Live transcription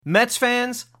Mets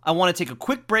fans, I want to take a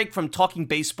quick break from talking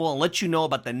baseball and let you know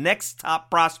about the next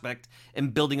top prospect in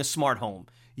building a smart home.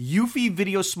 Eufy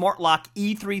Video Smart Lock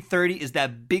E330 is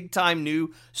that big-time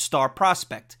new star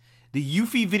prospect. The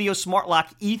Eufy Video Smart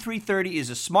Lock E330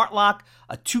 is a smart lock,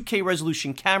 a 2K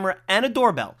resolution camera, and a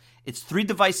doorbell. It's 3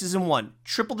 devices in one,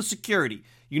 triple the security.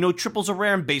 You know triples are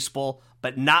rare in baseball,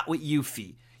 but not with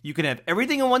Eufy. You can have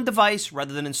everything in one device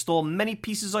rather than install many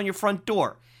pieces on your front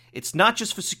door. It's not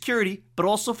just for security, but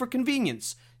also for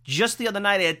convenience. Just the other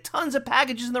night, I had tons of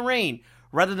packages in the rain.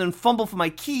 Rather than fumble for my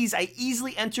keys, I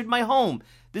easily entered my home.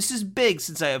 This is big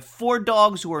since I have 4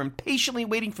 dogs who are impatiently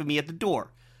waiting for me at the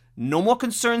door. No more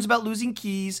concerns about losing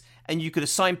keys, and you could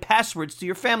assign passwords to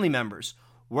your family members.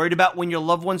 Worried about when your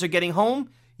loved ones are getting home?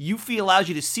 Eufy allows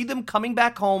you to see them coming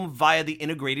back home via the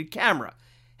integrated camera.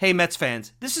 Hey Mets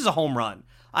fans, this is a home run.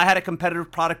 I had a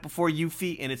competitive product before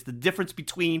Eufy, and it's the difference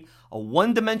between a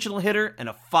one-dimensional hitter and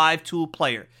a 5-tool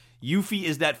player. Eufy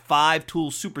is that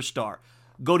 5-tool superstar.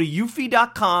 Go to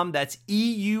eufy.com, that's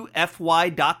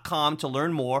EUFY.com to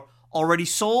learn more. Already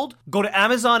sold? Go to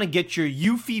Amazon and get your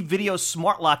Eufy Video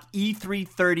Smart Lock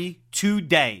E330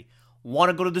 today.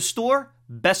 Want to go to the store?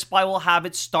 Best Buy will have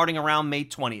it starting around May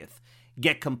 20th.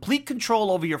 Get complete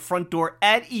control over your front door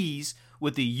at ease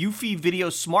with the Eufy Video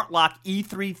Smart Lock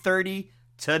E330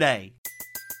 today.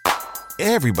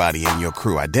 Everybody in your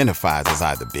crew identifies as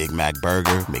either Big Mac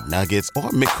Burger, McNuggets,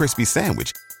 or McCrispy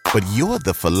Sandwich. But you're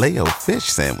the Filet-O-Fish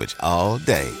Sandwich all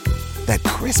day. That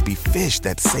crispy fish,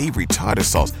 that savory tartar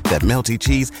sauce, that melty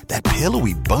cheese, that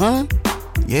pillowy bun.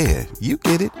 Yeah, you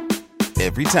get it.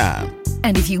 Every time.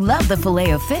 And if you love the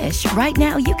Filet-O-Fish, right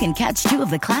now you can catch 2 of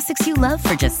the classics you love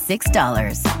for just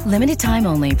 $6. Limited time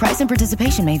only. Price and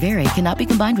participation may vary. Cannot be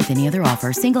combined with any other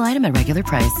offer. Single item at regular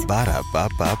price.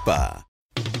 Ba-da-ba-ba-ba.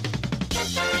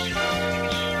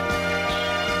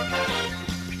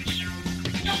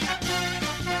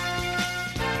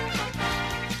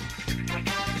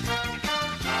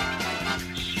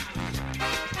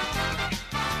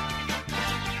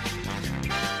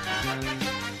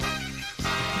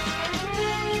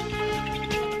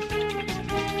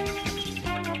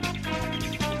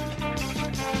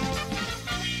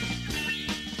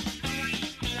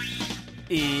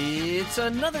 It's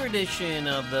another edition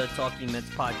of the Talking Mets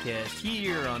podcast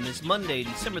here on this Monday,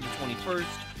 December the 21st,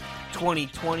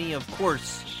 2020. Of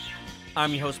course,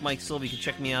 I'm your host, Mike Silva. You can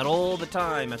check me out all the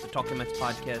time at the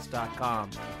TalkingMetsPodcast.com.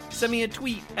 Send me a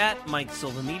tweet at Mike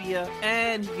Silva Media,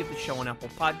 and you get the show on Apple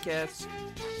Podcasts,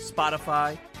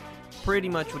 Spotify, pretty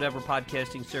much whatever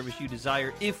podcasting service you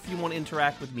desire. If you want to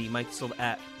interact with me, Mike Silva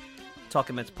at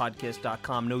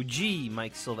TalkingMetsPodcast.com. No G,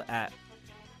 Mike Silva at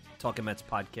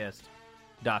TalkingMetsPodcast.com.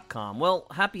 Well,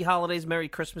 happy holidays, Merry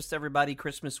Christmas to everybody.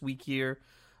 Christmas week here.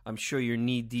 I'm sure you're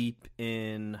knee-deep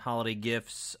in holiday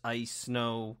gifts, ice,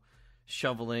 snow,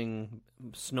 shoveling,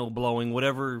 snow blowing,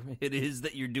 whatever it is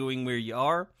that you're doing where you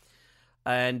are.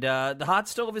 And the hot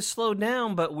stove is slowed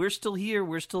down, but we're still here.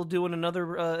 We're still doing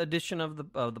another edition of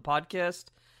the podcast.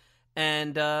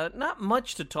 And not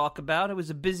much to talk about. It was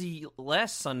a busy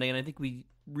last Sunday, and I think we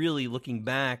really, looking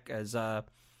back as the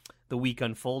week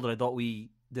unfolded, I thought we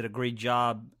did a great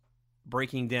job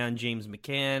breaking down James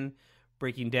McCann,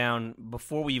 breaking down,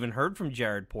 before we even heard from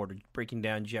Jared Porter, breaking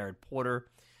down Jared Porter,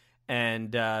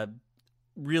 and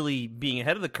really being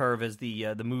ahead of the curve as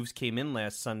the moves came in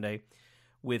last Sunday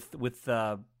with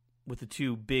the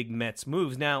 2 big Mets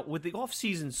moves. Now, with the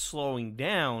offseason slowing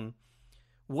down,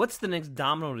 what's the next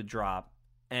domino to drop,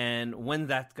 and when's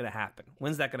that going to happen?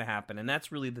 When's that going to happen? And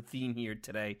that's really the theme here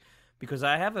today, because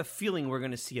I have a feeling we're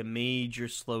going to see a major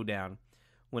slowdown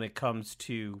when it comes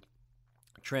to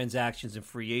transactions and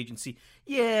free agency.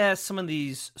 Yeah, some of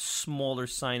these smaller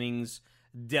signings,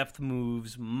 depth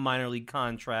moves, minor league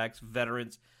contracts,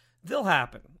 veterans, they'll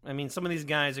happen. I mean, some of these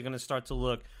guys are going to start to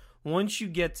look. Once you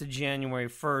get to January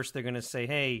 1st, they're going to say,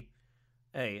 hey,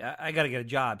 I got to get a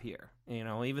job here. You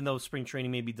know, even though spring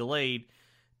training may be delayed,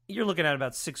 you're looking at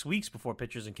about 6 weeks before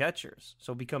pitchers and catchers.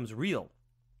 So it becomes real.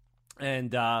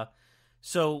 And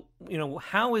so, you know,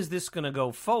 how is this going to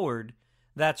go forward?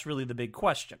 That's really the big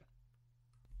question.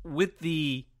 With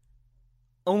the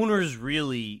owners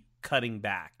really cutting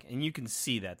back, and you can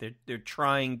see that they're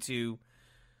trying to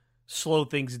slow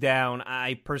things down.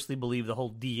 I personally believe the whole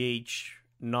DH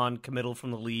non-committal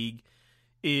from the league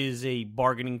is a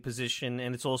bargaining position,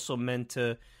 and it's also meant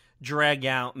to drag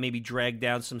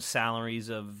down some salaries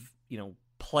of, you know,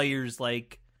 players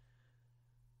like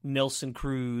Nelson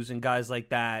Cruz and guys like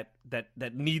that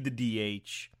need the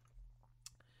DH.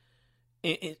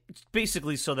 It's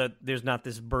basically so that there's not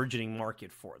this burgeoning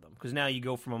market for them. Because now you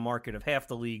go from a market of half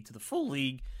the league to the full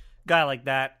league. Guy like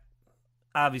that,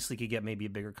 obviously could get maybe a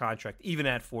bigger contract, even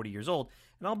at 40 years old.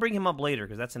 And I'll bring him up later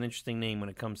because that's an interesting name when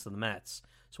it comes to the Mets.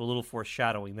 So a little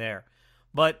foreshadowing there.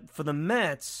 But for the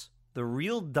Mets, the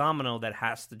real domino that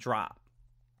has to drop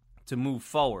to move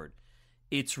forward,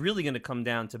 it's really going to come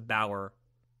down to Bauer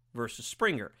versus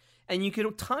Springer. And you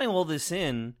can tie all this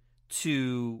in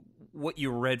to what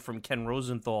you read from Ken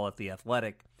Rosenthal at The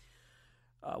Athletic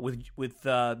with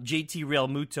JT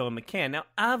Realmuto and McCann. Now,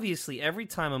 obviously, every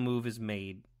time a move is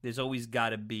made, there's always got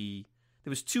to be, there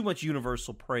was too much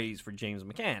universal praise for James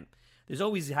McCann. There's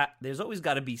always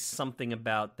got to be something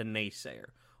about the naysayer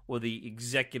or the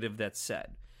executive that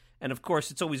said. And of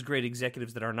course, it's always great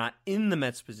executives that are not in the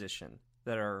Mets position,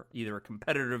 that are either a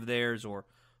competitor of theirs or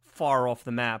far off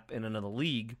the map in another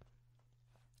league,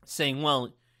 saying,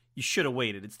 well, you should have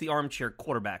waited. It's the armchair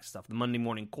quarterback stuff, the Monday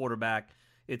morning quarterback.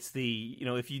 It's the,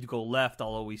 if you go left, I'll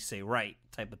always say right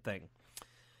type of thing.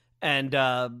 And,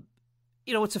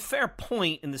 it's a fair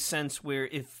point in the sense where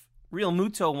if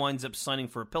Realmuto winds up signing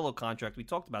for a pillow contract, we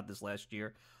talked about this last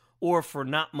year, or for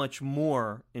not much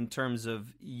more in terms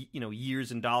of,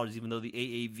 years and dollars, even though the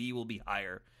AAV will be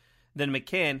higher than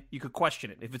McCann, you could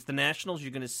question it. If it's the Nationals,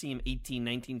 you're going to see him 18,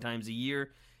 19 times a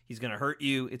year. He's going to hurt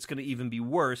you. It's going to even be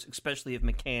worse, especially if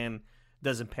McCann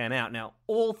doesn't pan out. Now,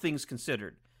 all things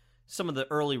considered, some of the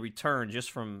early return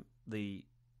just from the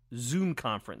Zoom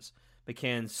conference,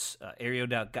 McCann's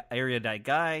erudite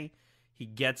guy, he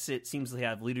gets it, seems to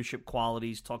have leadership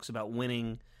qualities, talks about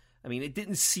winning. I mean, it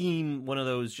didn't seem one of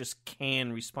those just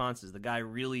canned responses. The guy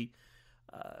really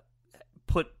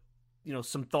put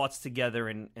some thoughts together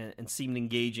and seemed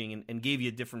engaging and gave you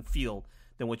a different feel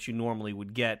than what you normally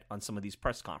would get on some of these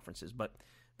press conferences. But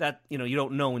that, you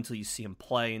don't know until you see him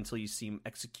play, until you see him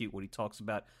execute what he talks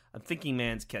about. A thinking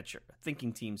man's catcher, a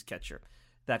thinking team's catcher,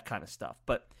 that kind of stuff.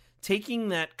 But taking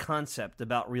that concept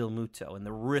about Realmuto and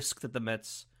the risk that the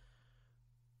Mets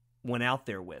went out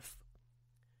there with,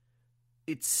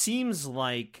 it seems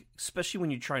like, especially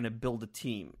when you're trying to build a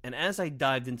team, and as I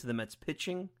dived into the Mets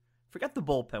pitching, forget the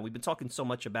bullpen. We've been talking so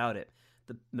much about it.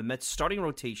 The Mets starting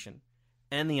rotation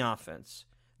and the offense.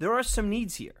 There are some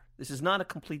needs here. This is not a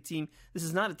complete team. This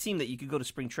is not a team that you could go to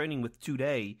spring training with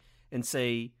today and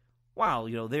say, wow,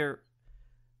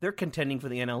 they're contending for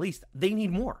the NL East. They need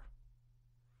more.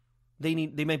 They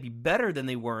might be better than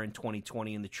they were in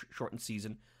 2020 in the shortened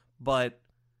season, but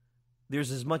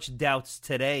there's as much doubts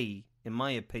today, in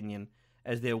my opinion,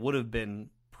 as there would have been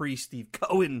pre-Steve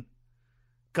Cohen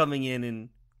coming in and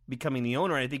becoming the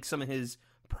owner. And I think some of his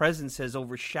presence has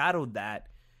overshadowed that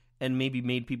and maybe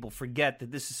made people forget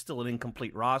that this is still an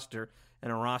incomplete roster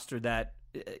and a roster that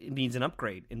needs an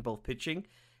upgrade in both pitching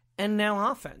and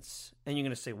now offense. And you're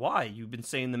going to say, why? You've been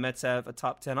saying the Mets have a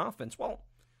top 10 offense. Well,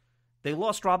 they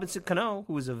lost Robinson Cano,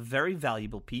 who is a very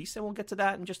valuable piece, and we'll get to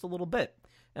that in just a little bit.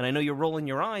 And I know you're rolling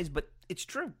your eyes, but it's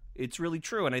true. It's really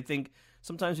true. And I think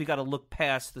sometimes we got to look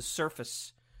past the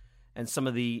surface and some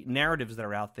of the narratives that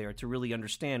are out there to really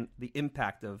understand the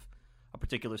impact of a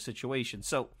particular situation.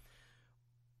 So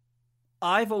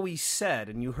I've always said,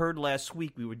 and you heard last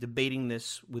week, we were debating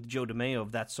this with Joe DeMeo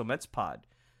of That's So Mets Pod,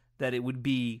 that it would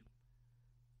be,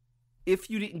 if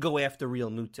you didn't go after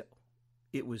Realmuto,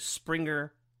 it was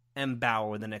Springer and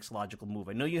Bauer the next logical move.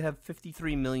 I know you have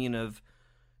 $53 million of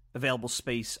available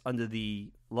space under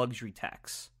the luxury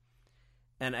tax,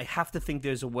 and I have to think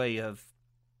there's a way of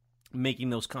making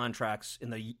those contracts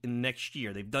in next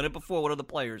year. They've done it before with other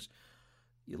players.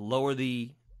 You lower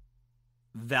the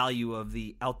value of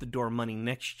the out-the-door money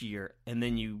next year, and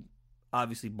then you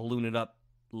obviously balloon it up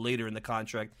later in the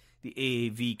contract. The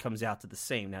AAV comes out to the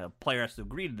same. Now, the player has to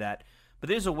agree to that, but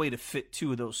there's a way to fit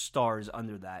two of those stars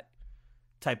under that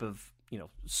type of,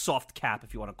 soft cap,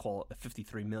 if you want to call it,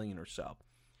 $53 million or so.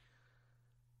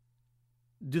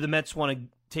 Do the Mets want to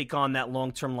take on that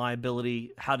long-term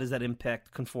liability? How does that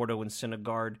impact Conforto and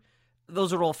Syndergaard?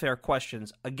 Those are all fair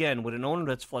questions. Again, with an owner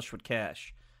that's flush with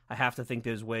cash, I have to think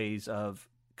there's ways of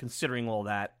considering all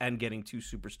that and getting two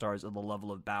superstars of the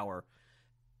level of Bauer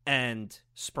and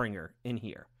Springer in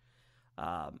here.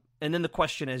 And then the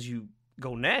question as you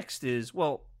go next is,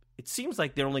 well, it seems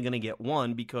like they're only going to get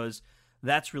one because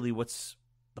that's really what's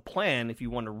the plan if you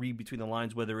want to read between the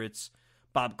lines, whether it's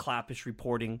Bob Klapisch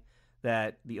reporting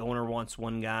that the owner wants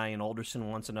one guy and Alderson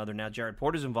wants another. Now Jared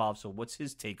Porter's involved, so what's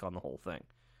his take on the whole thing?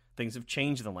 Things have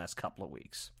changed in the last couple of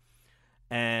weeks.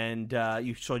 And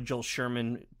you saw Joel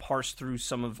Sherman parse through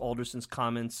some of Alderson's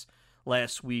comments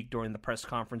last week during the press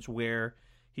conference where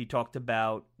he talked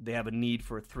about they have a need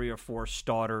for a 3 or 4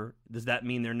 starter. Does that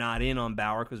mean they're not in on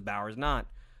Bauer? Because Bauer's not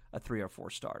a 3 or 4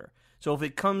 starter. So if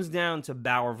it comes down to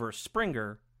Bauer versus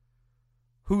Springer,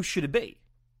 who should it be?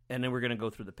 And then we're going to go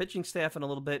through the pitching staff in a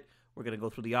little bit. We're going to go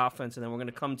through the offense, and then we're going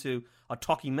to come to a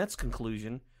Talking Mets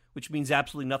conclusion, which means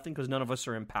absolutely nothing because none of us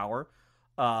are in power.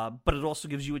 But it also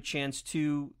gives you a chance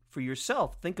to, for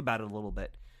yourself, think about it a little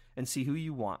bit and see who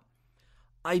you want.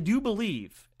 I do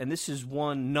believe, and this is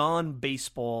one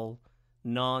non-baseball,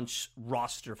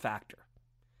 non-roster factor,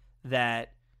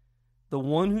 that the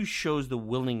one who shows the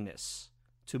willingness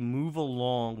to move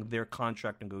along their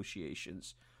contract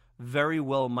negotiations very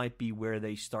well might be where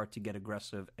they start to get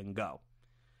aggressive and go.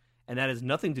 And that has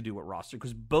nothing to do with roster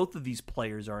because both of these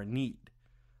players are in need.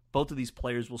 Both of these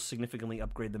players will significantly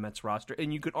upgrade the Mets roster.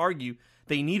 And you could argue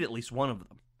they need at least one of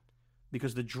them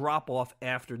because the drop-off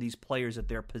after these players at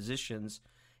their positions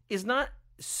is not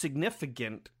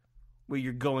significant where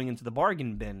you're going into the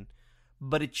bargain bin,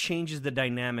 but it changes the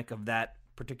dynamic of that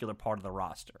particular part of the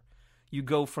roster. You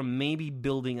go from maybe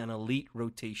building an elite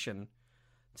rotation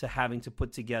to having to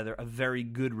put together a very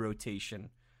good rotation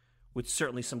with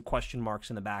certainly some question marks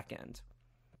in the back end.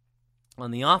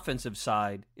 On the offensive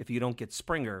side, if you don't get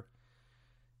Springer,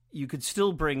 you could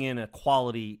still bring in a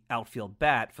quality outfield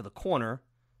bat for the corner.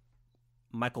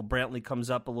 Michael Brantley comes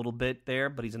up a little bit there,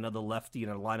 but he's another lefty in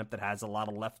a lineup that has a lot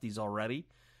of lefties already.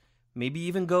 Maybe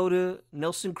even go to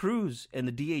Nelson Cruz in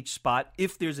the DH spot.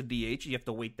 If there's a DH, you have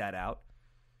to wait that out.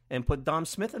 And put Dom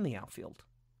Smith in the outfield.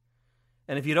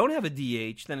 And if you don't have a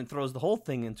DH, then it throws the whole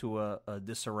thing into a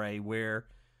disarray where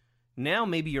now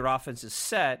maybe your offense is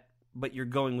set, but you're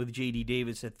going with J.D.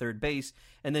 Davis at third base.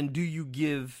 And then do you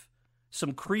give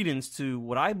some credence to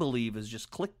what I believe is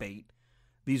just clickbait,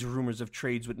 these rumors of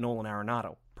trades with Nolan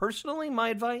Arenado? Personally, my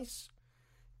advice,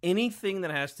 anything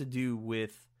that has to do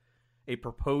with a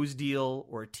proposed deal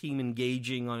or a team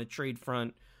engaging on a trade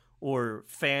front or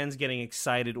fans getting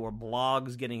excited or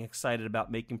blogs getting excited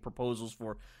about making proposals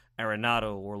for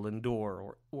Arenado or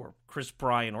Lindor or Chris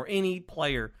Bryant or any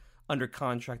player under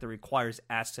contract that requires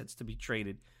assets to be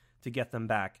traded to get them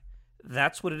back.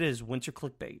 That's what it is, winter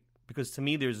clickbait. Because to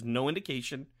me, there's no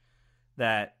indication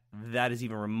that that is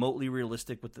even remotely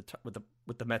realistic with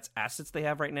the Mets assets they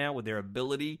have right now, with their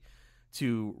ability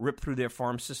to rip through their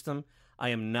farm system. I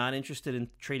am not interested in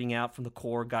trading out from the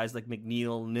core, guys like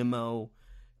McNeil, Nimmo.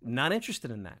 Not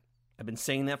interested in that. I've been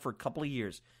saying that for a couple of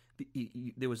years.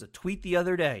 There was a tweet the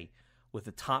other day with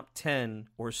the top 10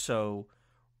 or so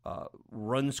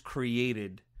runs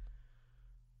created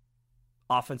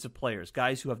offensive players,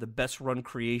 guys who have the best run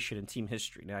creation in team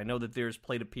history. Now, I know that there's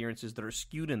plate appearances that are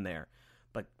skewed in there,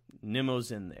 but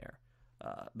Nimmo's in there.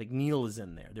 McNeil is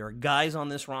in there. There are guys on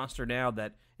this roster now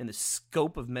that, in the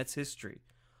scope of Mets history,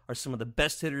 are some of the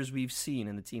best hitters we've seen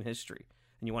in the team history.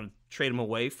 And you want to trade them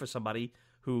away for somebody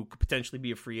who could potentially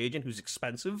be a free agent, who's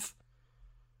expensive,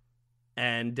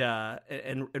 and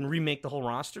remake the whole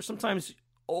roster. Sometimes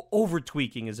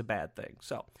over-tweaking is a bad thing.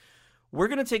 So we're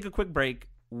going to take a quick break.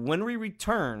 When we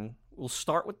return, we'll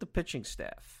start with the pitching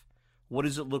staff. What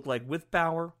does it look like with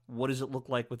Bauer? What does it look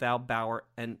like without Bauer?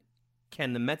 And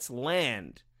can the Mets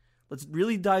land? Let's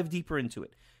really dive deeper into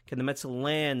it. Can the Mets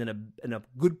land in a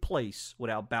good place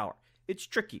without Bauer? It's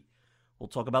tricky. We'll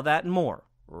talk about that and more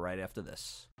right after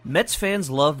this. Mets fans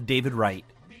love David Wright.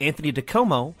 Anthony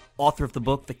DiComo, author of the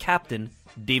book The Captain,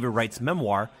 David Wright's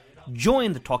memoir,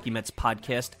 joined the Talking Mets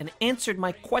podcast and answered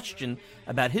my question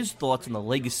about his thoughts on the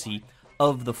legacy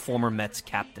of the former Mets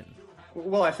captain.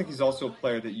 Well, I think he's also a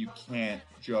player that you can't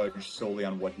judge solely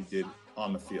on what he did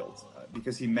on the field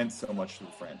because he meant so much to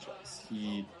the franchise.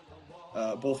 He,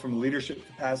 both from a leadership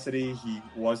capacity, he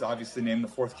was obviously named the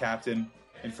fourth captain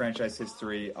in franchise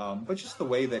history, but just the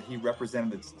way that he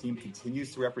represented the team,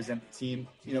 continues to represent the team.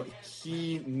 You know,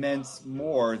 he meant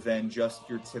more than just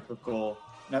your typical,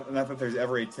 not that there's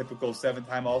ever a typical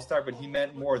seven-time All-Star, but he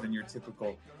meant more than your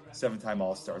typical seven-time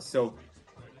All-Star. So,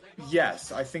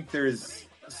 yes, I think there's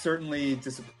certainly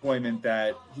disappointment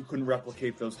that he couldn't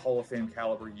replicate those Hall of Fame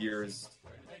caliber years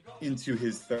into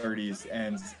his 30s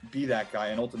and be that guy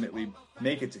and ultimately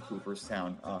make it to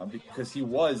Cooperstown because he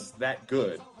was that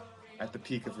good at the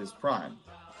peak of his prime.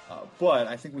 But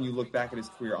I think when you look back at his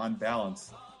career on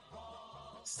balance,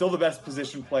 still the best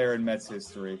position player in Mets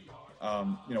history.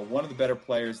 One of the better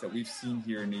players that we've seen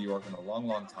here in New York in a long,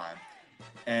 long time.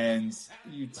 And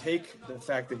you take the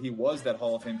fact that he was that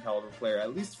Hall of Fame caliber player,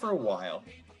 at least for a while,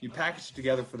 you package it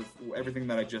together for everything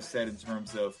that I just said in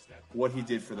terms of what he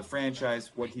did for the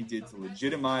franchise, what he did to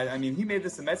legitimize. I mean, he made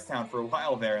this a Mets town for a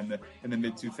while there in the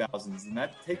mid-2000s, and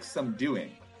that takes some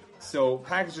doing. So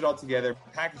package it all together,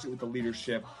 package it with the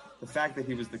leadership, the fact that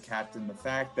he was the captain, the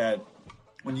fact that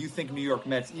when you think New York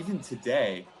Mets, even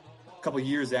today, a couple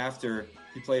years after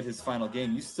he played his final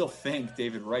game, you still think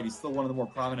David Wright. He's still one of the more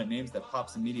prominent names that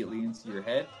pops immediately into your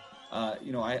head.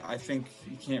 I think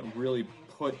you can't really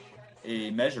put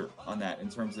a measure on that in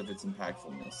terms of its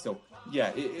impactfulness. So,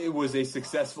 yeah, it was a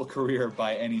successful career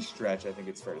by any stretch, I think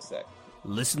it's fair to say.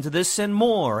 Listen to this and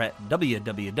more at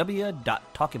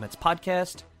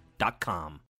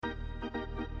www.talkingmetspodcast.com.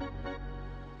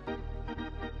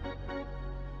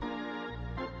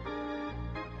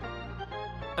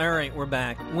 All right, we're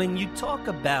back. When you talk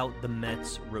about the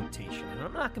Mets rotation, and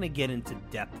I'm not going to get into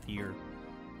depth here.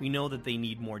 We know that they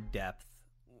need more depth.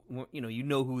 You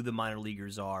know who the minor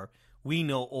leaguers are. We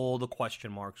know all the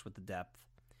question marks with the depth.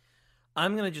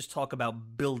 I'm going to just talk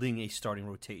about building a starting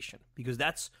rotation because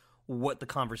that's what the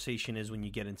conversation is when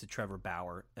you get into Trevor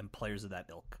Bauer and players of that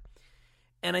ilk.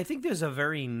 And I think there's a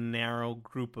very narrow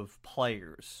group of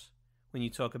players when you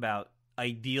talk about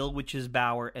ideal, which is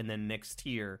Bauer, and then next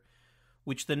tier,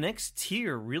 which the next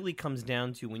tier really comes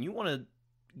down to when you want to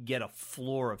get a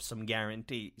floor of some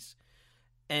guarantees.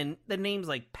 And the names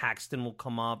like Paxton will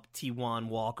come up, T1,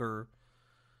 Walker.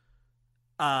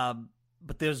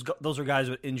 But those are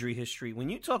guys with injury history. When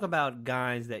you talk about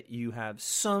guys that you have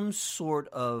some sort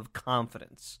of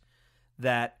confidence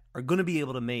that are going to be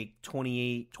able to make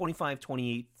 25,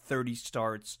 28, 30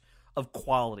 starts of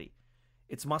quality,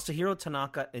 it's Masahiro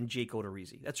Tanaka and Jake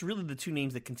Odorizzi. That's really the two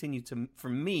names that continue to, for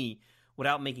me,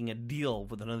 without making a deal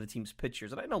with another team's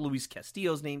pitchers. And I know Luis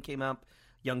Castillo's name came up,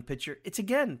 young pitcher. It's,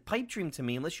 again, pipe dream to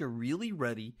me, unless you're really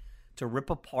ready to rip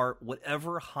apart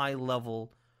whatever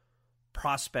high-level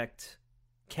prospect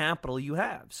capital you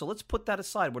have. So let's put that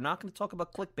aside. We're not going to talk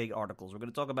about clickbait articles. We're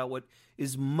going to talk about what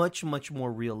is much, much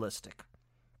more realistic.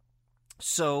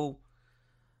 So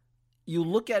you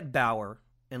look at Bauer,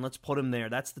 and let's put him there.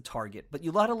 That's the target. But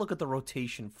you got to look at the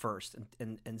rotation first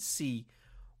and see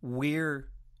where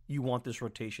you want this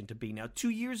rotation to be. Now, 2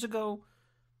 years ago,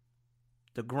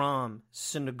 DeGrom,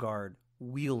 Syndergaard,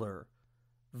 Wheeler,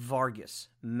 Vargas,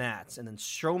 Matz, and then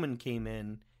Stroman came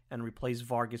in and replaced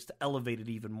Vargas to elevate it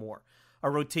even more. A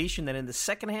rotation that in the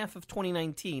second half of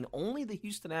 2019, only the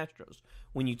Houston Astros,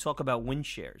 when you talk about win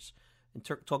shares and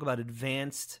talk about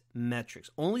advanced metrics,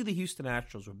 only the Houston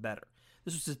Astros were better.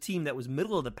 This was a team that was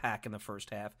middle of the pack in the first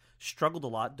half, struggled a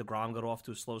lot. DeGrom got off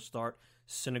to a slow start.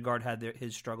 Syndergaard had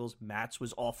his struggles. Matz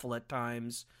was awful at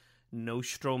times. No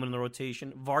Stroman in the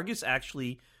rotation. Vargas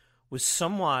actually was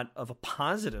somewhat of a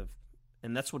positive,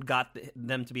 and that's what got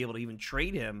them to be able to even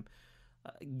trade him,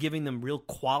 giving them real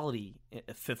quality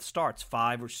fifth starts,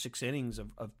 5 or 6 innings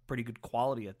of pretty good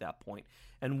quality at that point.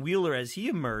 And Wheeler, as he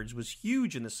emerged, was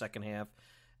huge in the second half,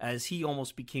 as he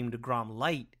almost became DeGrom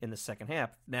light in the second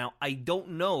half. Now, I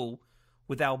don't know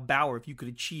without Bauer if you could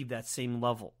achieve that same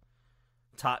level.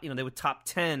 They were top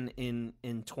 10 in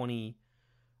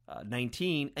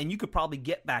 2019, and you could probably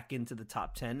get back into the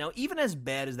top 10. Now, even as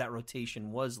bad as that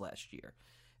rotation was last year,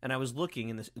 and I was looking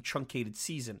in this truncated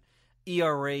season,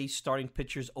 ERA, starting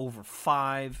pitchers over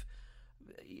 5,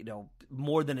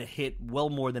 more than a hit, well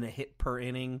more than a hit per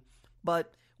inning.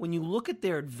 But when you look at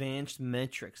their advanced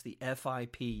metrics, the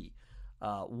FIP,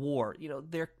 WAR,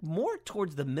 they're more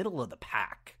towards the middle of the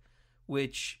pack,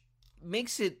 which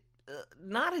makes it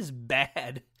not as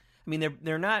bad. I mean,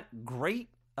 they're not great,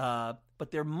 but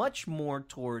they're much more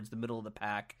towards the middle of the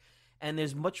pack, and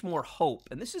there's much more hope.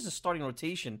 And this is a starting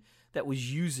rotation that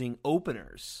was using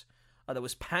openers, that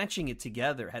was patching it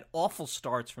together, had awful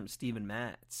starts from Steven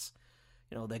Matz.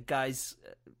 That guy's,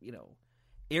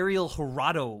 Ariel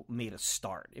Jurado made a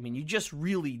start. I mean, you just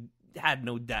really had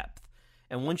no depth.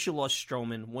 And once you lost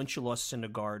Stroman, once you lost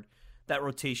Syndergaard, that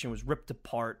rotation was ripped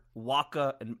apart.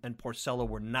 Waka and Porcello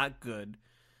were not good.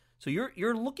 So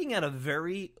you're looking at a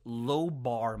very low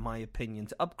bar, in my opinion,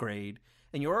 to upgrade,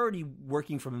 and you're already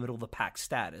working from a middle of the pack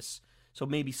status. So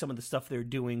maybe some of the stuff they're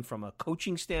doing from a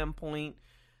coaching standpoint,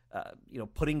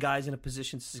 putting guys in a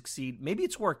position to succeed, maybe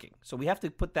it's working. So we have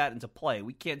to put that into play.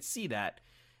 We can't see that.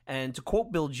 And to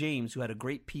quote Bill James, who had a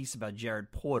great piece about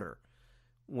Jared Porter,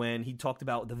 when he talked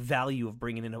about the value of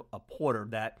bringing in a Porter,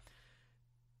 that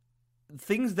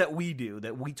things that we do,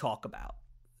 that we talk about,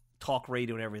 talk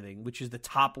radio and everything, which is the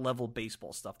top level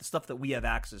baseball stuff, the stuff that we have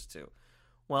access to.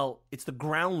 Well, it's the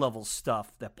ground level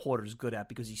stuff that Porter's good at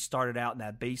because he started out in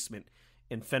that basement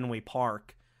in Fenway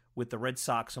Park with the Red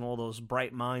Sox and all those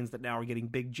bright minds that now are getting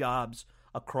big jobs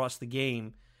across the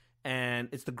game. And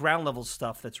it's the ground level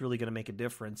stuff that's really going to make a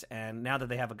difference. And now that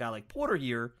they have a guy like Porter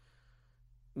here,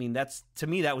 I mean, to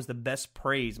me, that was the best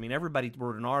praise. I mean, everybody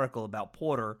wrote an article about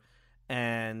Porter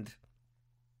and,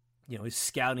 his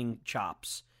scouting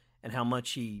chops and how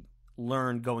much he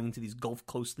learned going into these Gulf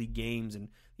Coast League games and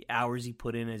the hours he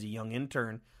put in as a young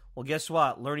intern. Well, guess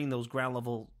what? Learning those ground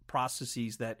level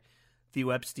processes that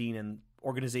Theo Epstein and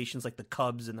organizations like the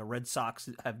Cubs and the Red Sox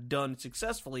have done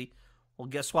successfully, well,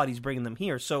 guess what? He's bringing them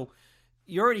here. So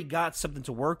you already got something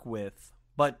to work with.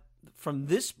 But from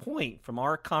this point, from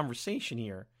our conversation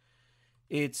here,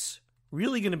 it's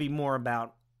really going to be more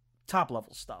about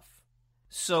top-level stuff.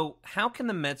 So how can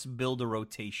the Mets build a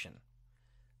rotation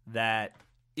that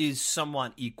is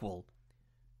somewhat equal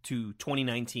to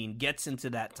 2019, gets into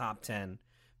that top 10?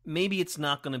 Maybe it's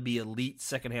not going to be elite,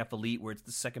 second half elite, where it's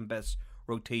the second best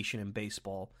rotation in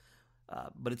baseball,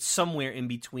 but it's somewhere in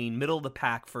between middle of the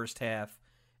pack first half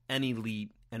and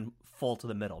elite and fall to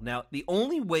the middle. Now, the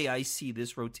only way I see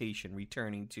this rotation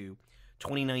returning to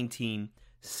 2019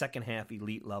 second half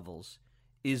elite levels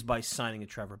is by signing a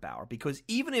Trevor Bauer, because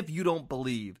even if you don't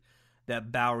believe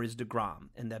that Bauer is DeGrom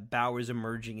and that Bauer is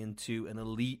emerging into an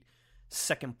elite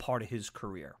second part of his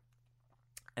career,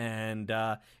 and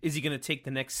is he going to take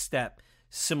the next step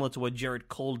similar to what Jared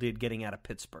Cole did getting out of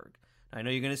Pittsburgh? I know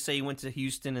you're going to say he went to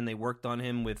Houston and they worked on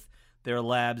him with their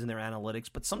labs and their analytics,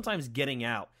 but sometimes getting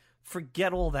out,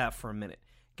 forget all that for a minute.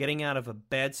 Getting out of a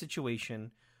bad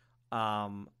situation, a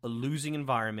losing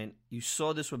environment. You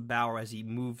saw this with Bauer as he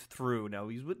moved through. Now,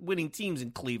 he's winning teams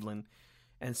in Cleveland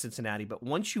and Cincinnati, but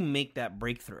once you make that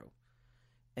breakthrough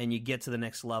and you get to the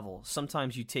next level,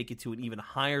 sometimes you take it to an even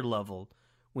higher level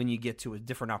when you get to a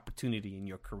different opportunity in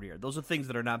your career. Those are things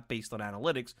that are not based on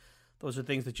analytics. Those are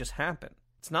things that just happen.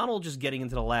 It's not all just getting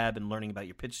into the lab and learning about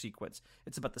your pitch sequence.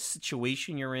 It's about the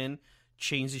situation you're in,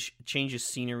 changes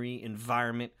scenery,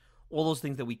 environment, all those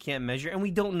things that we can't measure, and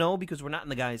we don't know because we're not in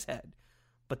the guy's head.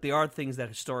 But they are things that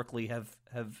historically have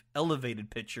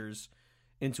elevated pitchers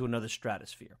into another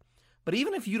stratosphere. But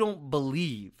even if you don't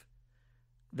believe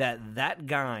that that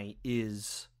guy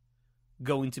is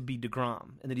going to be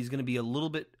DeGrom and that he's going to be a little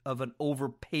bit of an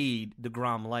overpaid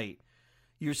DeGrom light,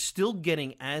 you're still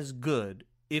getting as good,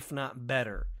 if not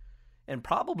better, and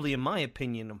probably, in my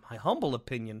opinion, my humble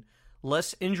opinion,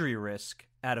 less injury risk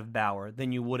out of Bauer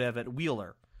than you would have at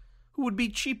Wheeler, who would be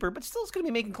cheaper, but still is going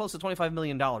to be making close to $25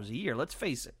 million a year. Let's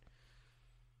face it.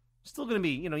 Still going to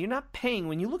be, you're not paying.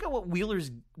 When you look at what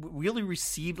Wheeler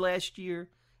received last year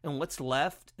and what's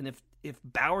left, and if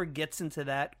Bauer gets into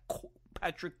that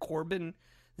Patrick Corbin,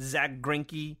 Zach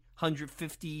Greinke,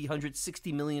 $150,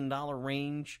 $160 million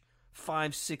range,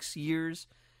 5-6 years,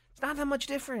 it's not that much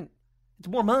different. It's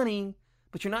more money,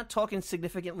 but you're not talking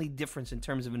significantly difference in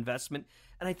terms of investment,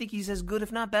 and I think he's as good,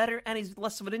 if not better, and he's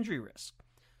less of an injury risk.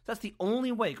 So that's the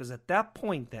only way, because at that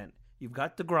point then, you've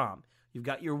got DeGrom, you've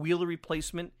got your Wheeler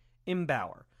replacement in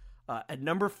Bauer. At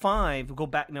number 5, go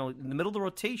back now, in the middle of the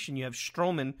rotation, you have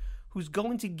Stroman, who's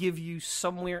going to give you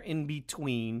somewhere in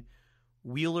between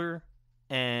Wheeler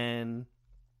and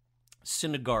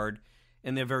Syndergaard,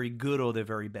 and they're very good or they're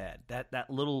very bad. That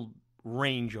little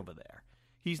range over there.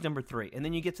 He's number 3. And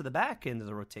then you get to the back end of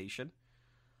the rotation.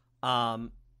 Can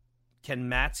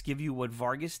Matz give you what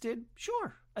Vargas did?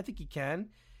 Sure, I think he can.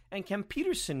 And can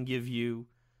Peterson give you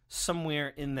somewhere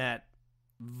in that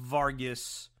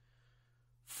Vargas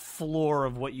floor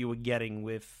of what you were getting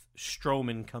with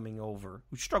Stroman coming over,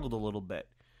 who struggled a little bit?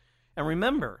 And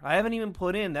remember, I haven't even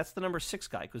put in, that's the number 6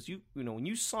 guy, because when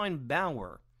you sign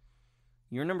Bauer,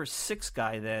 your number 6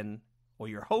 guy then, or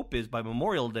your hope is by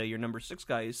Memorial Day, your number 6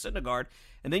 guy is Syndergaard,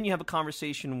 and then you have a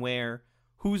conversation where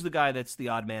who's the guy that's the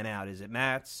odd man out? Is it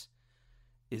Matz?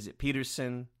 Is it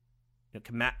Peterson?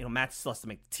 Matz still has to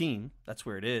make the team. That's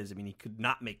where it is. I mean, he could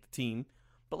not make the team.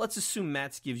 But let's assume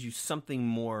Matz gives you something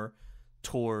more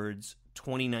towards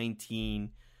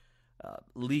 2019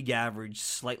 league average,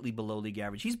 slightly below league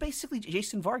average. He's basically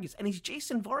Jason Vargas, and he's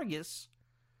Jason Vargas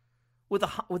with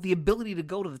the ability to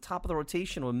go to the top of the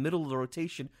rotation or middle of the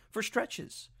rotation for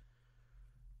stretches.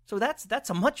 So that's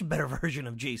a much better version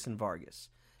of Jason Vargas.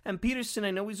 And Peterson,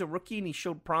 I know he's a rookie and he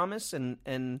showed promise,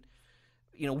 and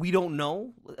we don't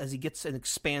know as he gets and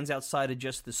expands outside of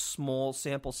just the small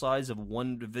sample size of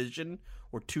one division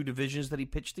or 2 divisions that he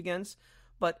pitched against.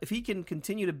 But if he can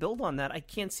continue to build on that, I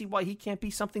can't see why he can't be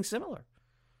something similar.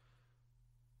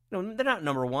 They're not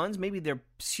number 1s. Maybe their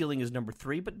ceiling is number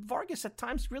 3, but Vargas at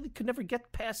times really could never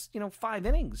get past 5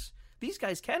 innings. These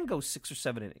guys can go 6 or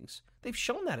 7 innings. They've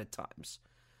shown that at times.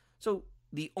 So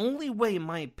the only way, in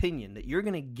my opinion, that you're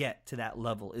going to get to that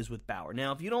level is with Bauer.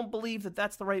 Now, if you don't believe that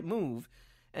that's the right move,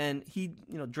 and he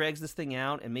drags this thing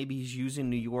out, and maybe he's using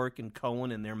New York and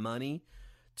Cohen and their money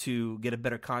to get a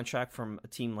better contract from a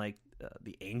team like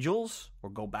the Angels, or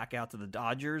go back out to the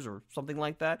Dodgers or something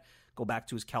like that, go back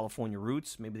to his California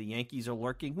roots. Maybe the Yankees are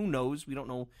lurking. Who knows? We don't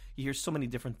know. You hear so many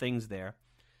different things there.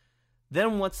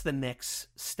 Then what's the next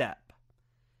step?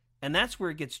 And that's where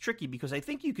it gets tricky, because I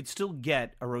think you could still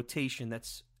get a rotation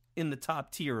that's in the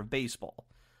top tier of baseball.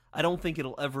 I don't think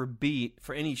it'll ever be,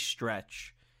 for any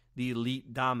stretch, the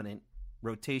elite dominant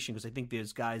rotation, because I think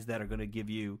there's guys that are going to give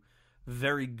you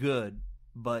very good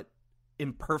but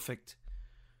imperfect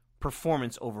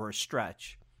performance over a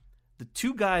stretch. The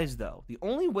two guys, though, the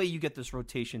only way you get this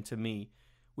rotation to me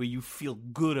where you feel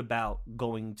good about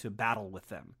going to battle with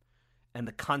them and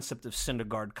the concept of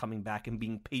Syndergaard coming back and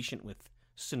being patient with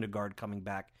Syndergaard coming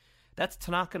back, that's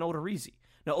Tanaka and Odorizzi.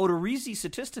 Now, Odorizzi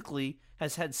statistically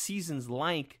has had seasons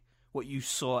like what you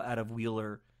saw out of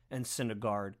Wheeler and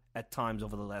Syndergaard at times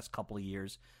over the last couple of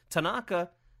years.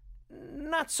 Tanaka,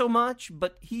 not so much,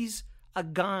 but he's a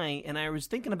guy, and I was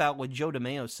thinking about what Joe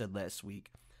DeMeo said last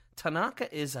week.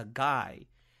 Tanaka is a guy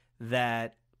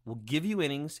that will give you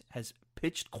innings, has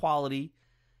pitched quality,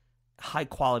 high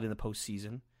quality in the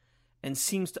postseason, and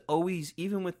seems to always,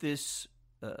 even with this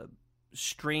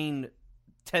strained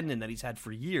tendon that he's had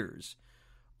for years,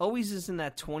 always is in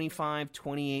that 25,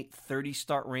 28, 30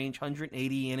 start range,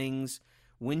 180 innings,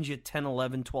 wins you 10,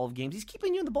 11, 12 games. He's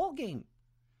keeping you in the ball game.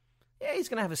 Yeah, he's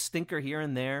going to have a stinker here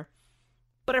and there,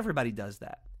 but everybody does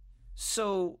that.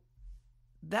 So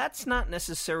that's not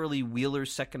necessarily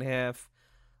Wheeler's second half.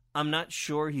 I'm not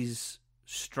sure he's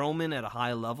Stroman at a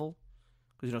high level.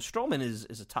 Because, Stroman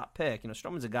is a top pick.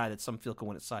 Stroman's a guy that some feel can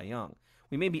win at Cy Young.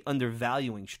 We may be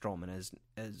undervaluing Stroman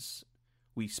as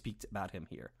we speak about him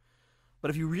here. But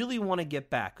if you really want to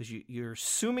get back, because you're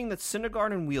assuming that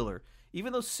Syndergaard and Wheeler,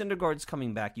 even though Syndergaard's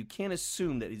coming back, you can't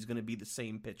assume that he's going to be the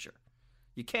same pitcher.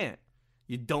 You can't.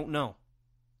 You don't know.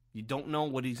 You don't know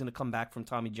what he's going to come back from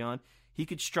Tommy John. He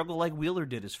could struggle like Wheeler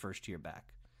did his first year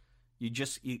back. You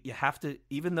have to,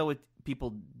 even though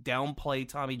people downplay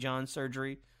Tommy John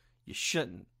surgery, you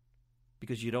shouldn't,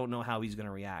 because you don't know how he's going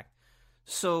to react.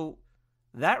 So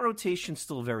that rotation's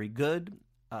still very good.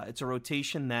 It's a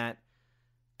rotation that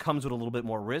comes with a little bit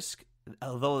more risk,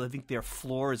 although I think their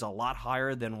floor is a lot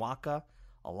higher than Waka,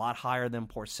 a lot higher than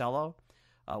Porcello.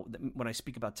 When I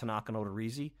speak about Tanaka and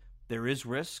Odorizzi, there is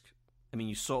risk. I mean,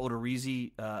 you saw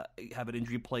Odorizzi have an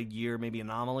injury-plagued year, maybe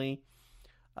anomaly.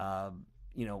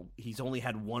 He's only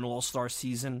had one All-Star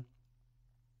season.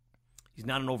 He's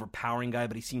not an overpowering guy,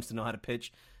 but he seems to know how to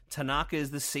pitch. Tanaka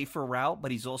is the safer route, but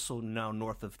he's also now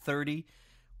north of 30.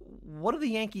 What do the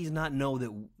Yankees not know that?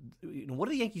 What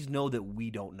do the Yankees know that we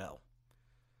don't know?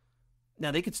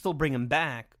 Now, they could still bring him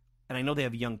back, and I know they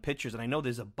have young pitchers, and I know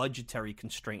there's a budgetary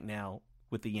constraint now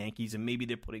with the Yankees, and maybe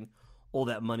they're putting all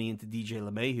that money into DJ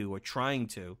LeMahieu, or trying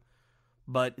to,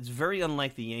 but it's very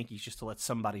unlike the Yankees just to let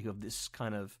somebody who have this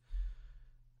kind of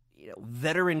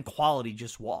veteran quality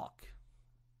just walk.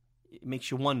 It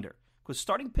makes you wonder, because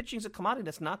starting pitching is a commodity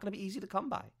that's not going to be easy to come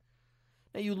by.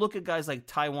 Now, you look at guys like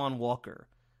Taijuan Walker,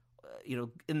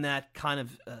 in that kind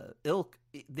of ilk.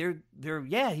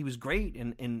 He was great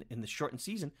in the shortened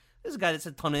season. This is a guy that's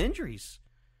had a ton of injuries.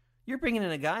 You're bringing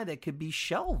in a guy that could be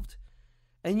shelved,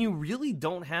 and you really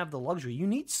don't have the luxury. You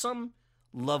need some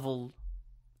level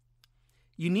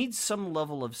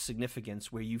of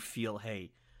significance where you feel,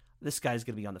 hey, this guy's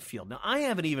going to be on the field. Now, I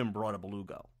haven't even brought up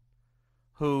Lugo,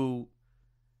 who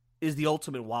is the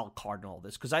ultimate wild card in all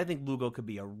this, because I think Lugo could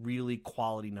be a really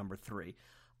quality number 3.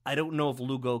 I don't know if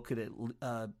Lugo could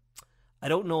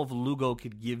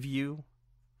give you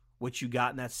what you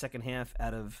got in that second half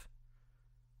out of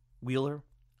Wheeler.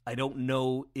 I don't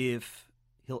know if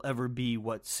he'll ever be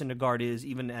what Syndergaard is,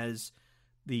 even as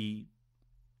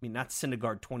not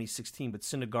Syndergaard 2016, but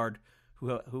Syndergaard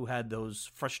who had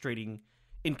those frustrating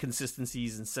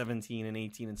inconsistencies in 17 and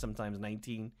 18 and sometimes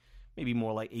 19, maybe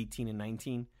more like 18 and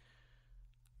 19.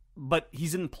 But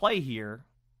he's in play here,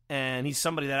 and he's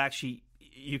somebody that actually,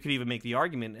 you could even make the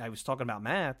argument, I was talking about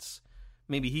Matz,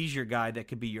 maybe he's your guy that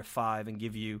could be your 5 and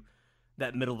give you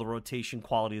that middle of the rotation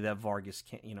quality that Vargas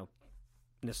can't,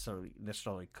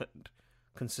 necessarily couldn't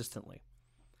consistently.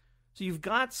 So you've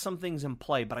got some things in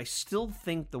play, but I still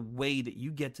think the way that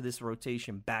you get to this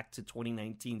rotation back to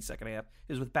 2019 second half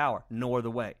is with Bauer. No other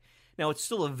way. Now, it's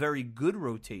still a very good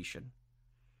rotation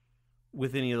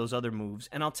with any of those other moves.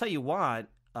 And I'll tell you what,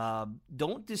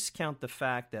 don't discount the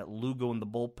fact that Lugo in the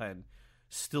bullpen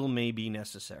still may be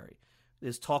necessary.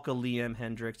 There's talk of Liam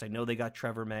Hendricks. I know they got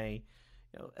Trevor May.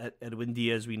 Edwin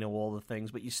Diaz, we know all the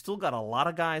things. But you still got a lot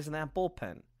of guys in that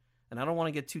bullpen. And I don't want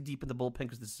to get too deep in the bullpen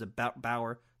because this is about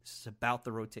Bauer. This is about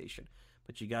the rotation.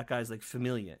 But you got guys like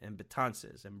Familia and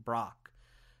Betances and Brock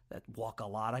that walk a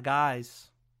lot of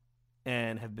guys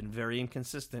and have been very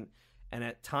inconsistent. And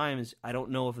at times, I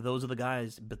don't know if those are the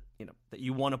guys that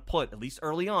you want to put, at least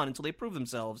early on, until they prove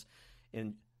themselves,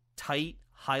 in tight,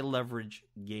 high-leverage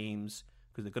games,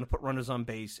 because they're going to put runners on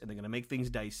base and they're going to make things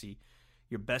dicey.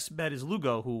 Your best bet is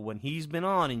Lugo, who, when he's been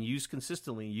on and used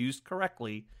consistently, used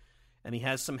correctly, and he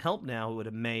has some help now with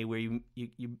a May, where you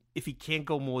if he can't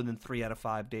go more than 3 out of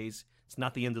 5 days, it's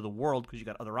not the end of the world because you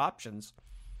got other options.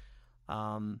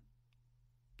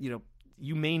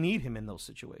 You may need him in those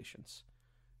situations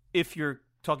if you're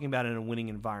talking about in a winning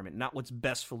environment, not what's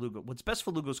best for Lugo. What's best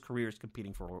for Lugo's career is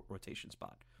competing for a rotation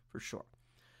spot, for sure.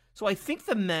 So I think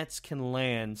the Mets can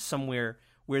land somewhere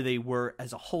where they were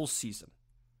as a whole season.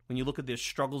 When you look at their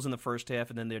struggles in the first half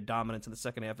and then their dominance in the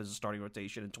second half as a starting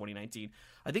rotation in 2019,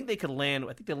 I think they could land.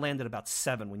 I think they landed about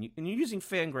 7 and you're using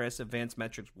Fangraphs Advanced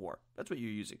Metrics WAR. That's what you're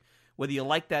using. Whether you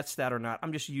like that stat or not,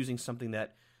 I'm just using something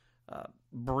that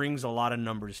brings a lot of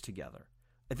numbers together.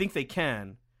 I think they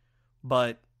can,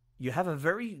 but you have a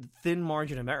very thin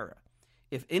margin of error.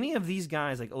 If any of these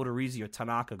guys like Odorizzi or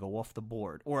Tanaka go off the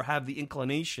board or have the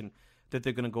inclination that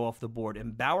they're going to go off the board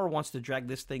and Bauer wants to drag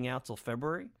this thing out till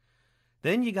February,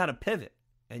 then you got to pivot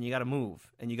and you got to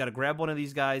move and you got to grab one of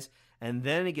these guys, and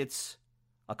then it gets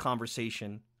a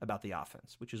conversation about the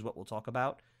offense, which is what we'll talk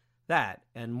about. That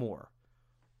and more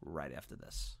right after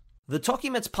this. The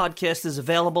Talking Mets podcast is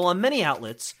available on many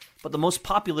outlets, but the most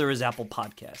popular is Apple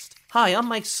Podcast. Hi, I'm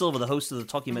Mike Silva, the host of the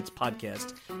Talking Mets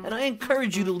podcast, and I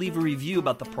encourage you to leave a review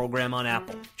about the program on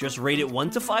Apple. Just rate it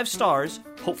 1 to 5 stars,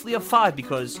 hopefully a 5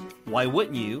 because why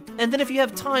wouldn't you? And then if you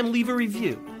have time, leave a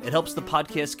review. It helps the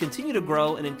podcast continue to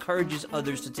grow and encourages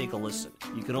others to take a listen.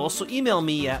 You can also email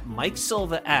me at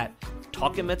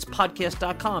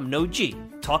MikeSilva@TalkingMetsPodcast.com. No G,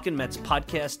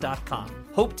 TalkingMetsPodcast.com.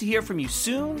 Hope to hear from you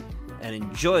soon, and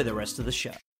enjoy the rest of the show.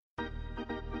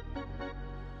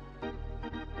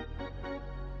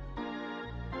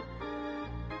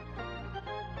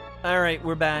 All right,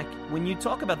 we're back. When you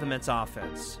talk about the Mets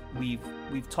offense, we've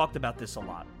talked about this a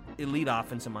lot. Elite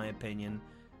offense, in my opinion.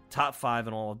 Top 5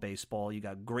 in all of baseball. You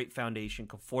got great foundation.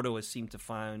 Conforto has seemed to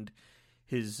find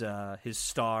his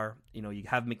star. You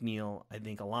have McNeil. I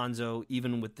think Alonso,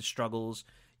 even with the struggles,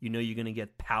 you're going to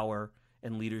get power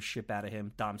and leadership out of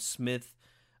him. Dom Smith,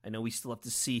 I know we still have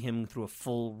to see him through a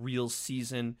full, real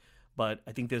season, but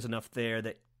I think there's enough there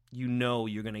that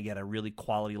you're going to get a really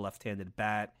quality left-handed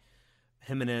bat.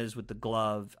 Jimenez with the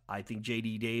glove. I think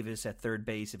J.D. Davis at third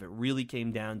base. If it really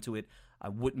came down to it,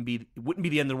 it wouldn't be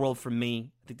the end of the world for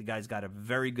me. I think the guy's got a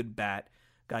very good bat.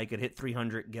 Guy could hit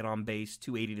 300, get on base,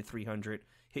 280 to 300,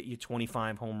 hit you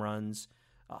 25 home runs.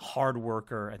 A hard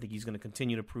worker. I think he's going to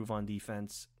continue to improve on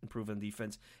defense.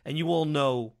 And you all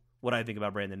know what I think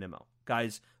about Brandon Nimmo.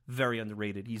 Guy's very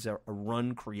underrated. He's a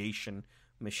run creation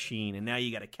machine. And now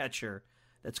you got a catcher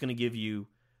that's going to give you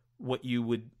what you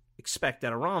would expect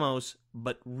out of Ramos,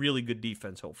 but really good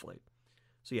defense, hopefully.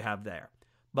 So you have there.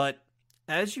 But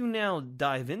as you now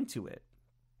dive into it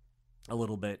a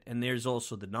little bit, and there's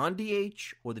also the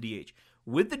non-DH or the DH.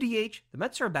 With the DH, the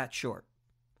Mets are a bat short.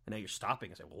 And now you're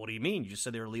stopping and say, well, what do you mean? You just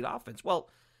said they're elite offense. Well,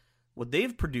 what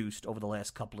they've produced over the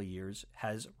last couple of years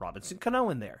has Robinson Cano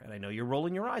in there. And I know you're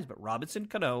rolling your eyes, but Robinson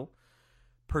Cano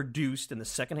produced in the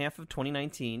second half of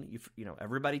 2019.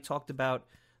 Everybody talked about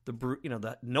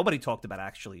nobody talked about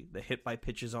actually the hit by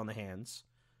pitches on the hands,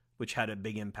 which had a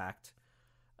big impact.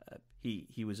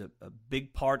 He was a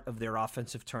big part of their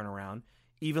offensive turnaround.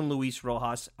 Even Luis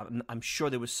Rojas, I'm sure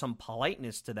there was some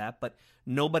politeness to that, but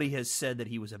nobody has said that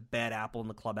he was a bad apple in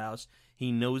the clubhouse.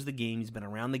 He knows the game. He's been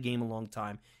around the game a long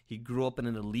time. He grew up in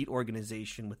an elite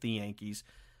organization with the Yankees.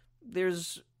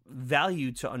 There's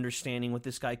value to understanding what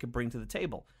this guy could bring to the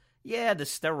table. Yeah, the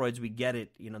steroids, we get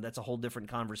it. That's a whole different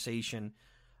conversation.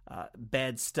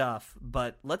 Bad stuff.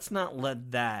 But let's not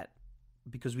let that,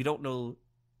 because we don't know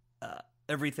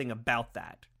everything about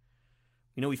that.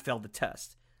 We failed the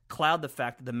test. Cloud the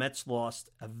fact that the Mets lost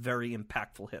a very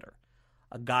impactful hitter,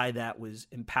 a guy that was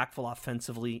impactful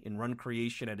offensively in run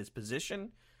creation at his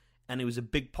position, and it was a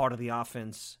big part of the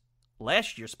offense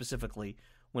last year specifically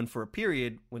when for a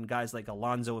period when guys like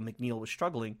Alonso and McNeil were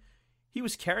struggling, he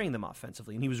was carrying them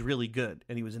offensively, and he was really good,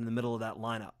 and he was in the middle of that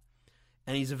lineup.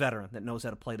 And he's a veteran that knows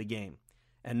how to play the game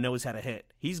and knows how to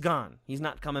hit. He's gone. He's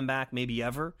not coming back maybe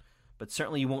ever, but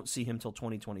certainly you won't see him till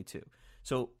 2022.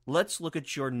 So let's look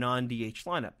at your non-DH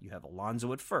lineup. You have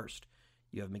Alonso at first.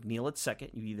 You have McNeil at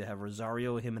second. You either have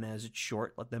Rosario or Jimenez at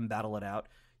short. Let them battle it out.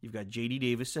 You've got J.D.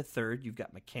 Davis at third. You've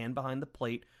got McCann behind the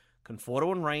plate.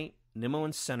 Conforto in right. Nimmo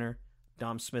in center.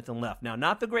 Dom Smith in left. Now,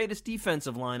 not the greatest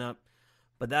defensive lineup,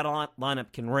 but that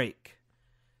lineup can rake.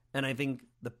 And I think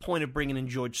the point of bringing in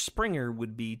George Springer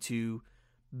would be to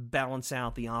balance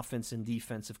out the offense and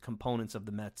defensive components of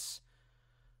the Mets,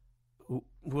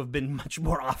 who have been much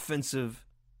more offensive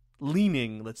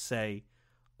leaning, let's say,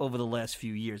 over the last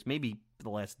few years, maybe the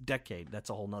last decade. That's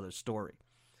a whole nother story.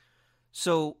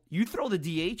 So you throw the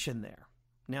DH in there.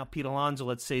 Now, Pete Alonso,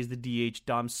 let's say, is the DH.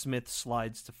 Dom Smith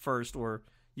slides to first, or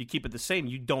you keep it the same.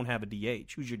 You don't have a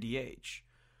DH. Who's your DH?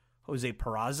 Jose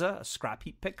Peraza, a scrap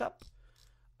heap pickup?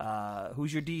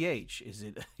 Who's your DH? Is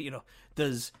it,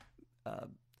 does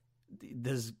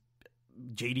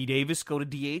J.D. Davis go to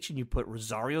DH and you put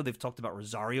Rosario? They've talked about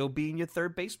Rosario being your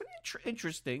third baseman.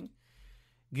 Interesting.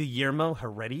 Guillermo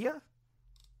Heredia?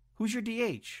 Who's your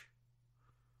DH?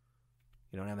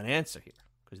 You don't have an answer here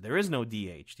because there is no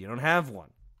DH. You don't have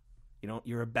one.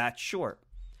 You're a bat short.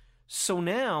 So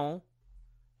now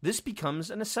this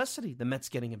becomes a necessity, the Mets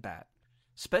getting a bat,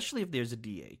 especially if there's a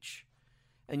DH.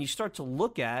 And you start to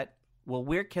look at, well,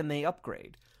 where can they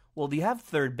upgrade? Well, you have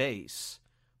third base,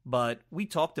 but we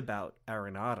talked about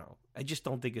Arenado. I just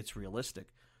don't think it's realistic.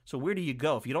 So where do you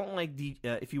go? If you don't like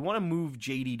if you want to move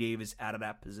J.D. Davis out of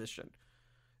that position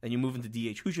and you move into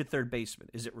DH, who's your third baseman?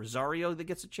 Is it Rosario that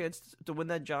gets a chance to win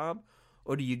that job?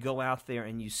 Or do you go out there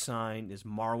and you sign, there's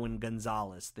Marwin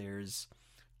Gonzalez, there's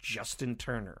Justin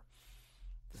Turner.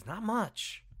 There's not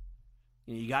much.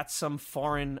 You got some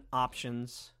foreign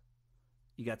options.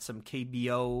 You got some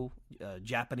KBO,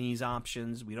 Japanese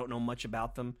options. We don't know much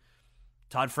about them.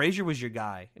 Todd Frazier was your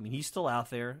guy. I mean, he's still out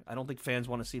there. I don't think fans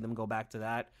want to see them go back to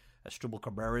that. Asdrubal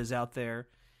Cabrera is out there.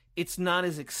 It's not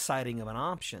as exciting of an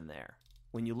option there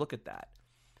when you look at that.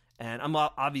 And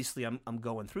I'm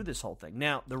going through this whole thing.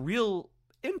 Now, the real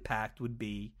impact would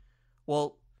be,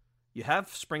 well, you have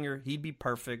Springer. He'd be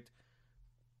perfect.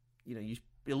 You're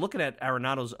looking at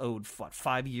Arenado's owed,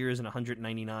 5 years and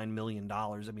 $199 million.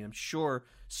 I mean, I'm sure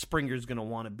Springer's going to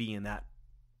want to be in that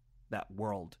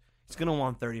world. He's going to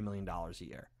want $30 million a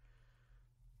year.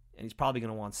 And he's probably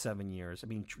going to want 7 years. I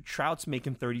mean, Trout's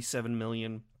making $37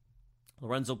 million.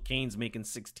 Lorenzo Cain's making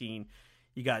 $16 million.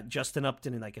 You got Justin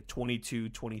Upton in like a 22,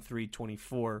 23,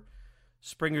 24.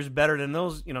 Springer's better than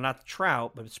those, not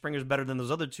Trout, but Springer's better than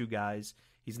those other two guys.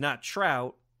 He's not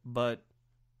Trout, but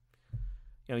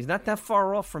he's not that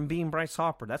far off from being Bryce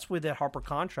Harper. That's where that Harper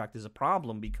contract is a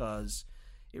problem because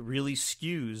it really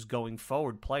skews going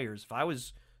forward players. If I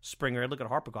was Springer, I'd look at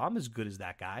Harper and go, I'm as good as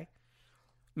that guy.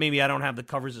 Maybe I don't have the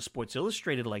covers of Sports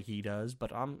Illustrated like he does,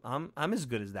 but I'm as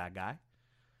good as that guy.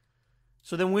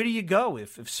 So then where do you go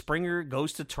if Springer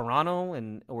goes to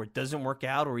Toronto or it doesn't work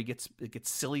out or it gets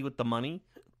silly with the money?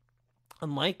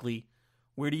 Unlikely.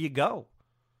 Where do you go?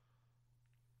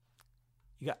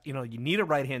 You need a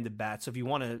right-handed bat. So if you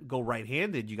want to go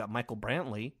right-handed, you got Michael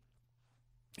Brantley.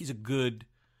 He's a good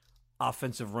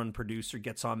offensive run producer,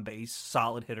 gets on base,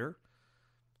 solid hitter.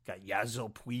 Got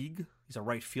Yasiel Puig. He's a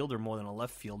right fielder more than a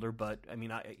left fielder, but I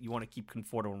mean, you want to keep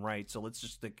Conforto in right, so let's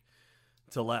just stick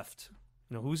to left.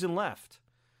 Who's in left?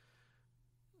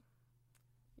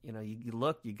 You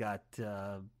look, you got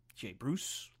Jay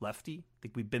Bruce, lefty. I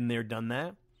think we've been there, done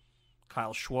that.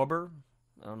 Kyle Schwarber.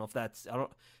 I don't know if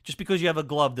just because you have a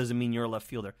glove doesn't mean you're a left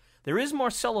fielder. There is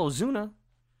Marcell Ozuna.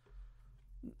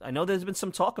 I know there's been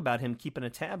some talk about him keeping a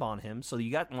tab on him, so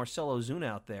you got Marcell Ozuna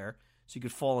out there, so you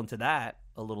could fall into that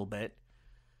a little bit.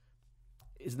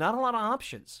 It's not a lot of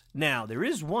options. Now, there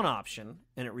is one option,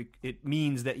 and it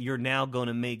means that you're now going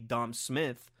to make Dom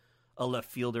Smith a left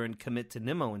fielder and commit to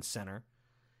Nimmo in center.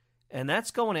 And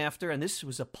that's going after, and this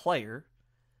was a player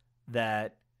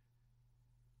that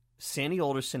Sandy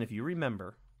Alderson, if you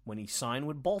remember, when he signed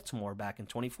with Baltimore back in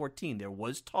 2014, there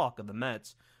was talk of the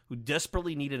Mets who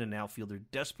desperately needed an outfielder,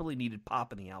 desperately needed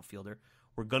pop in the outfielder,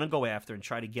 were going to go after and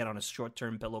try to get on a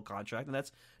short-term pillow contract, and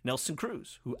that's Nelson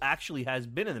Cruz, who actually has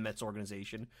been in the Mets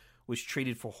organization, was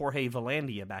traded for Jorge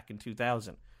Velandia back in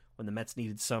 2000 when the Mets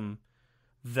needed some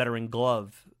veteran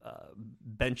glove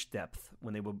bench depth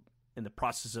when they were in the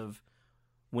process of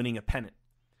winning a pennant.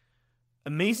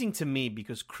 Amazing to me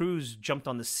because Cruz jumped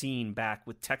on the scene back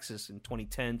with Texas in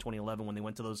 2010, 2011 when they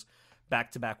went to those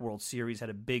back-to-back World Series, had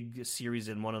a big series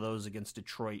in one of those against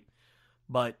Detroit.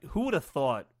 But who would have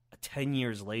thought 10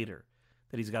 years later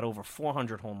that he's got over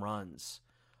 400 home runs,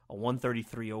 a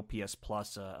 133 OPS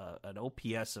plus, an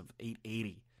OPS of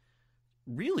 880.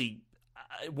 Really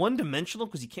one-dimensional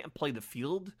because he can't play the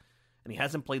field, and he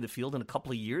hasn't played the field in a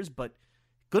couple of years, but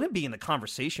going to be in the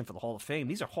conversation for the Hall of Fame.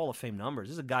 These are Hall of Fame numbers.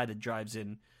 This is a guy that drives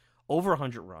in over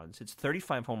 100 runs, hits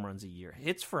 35 home runs a year,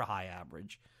 hits for a high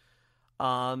average.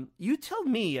 You tell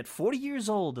me at 40 years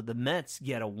old that the Mets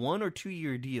get a 1 or 2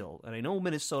 year deal, and I know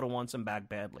Minnesota wants him back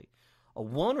badly, a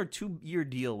 1 or 2 year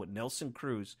deal with Nelson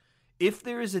Cruz, if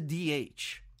there is a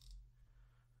DH,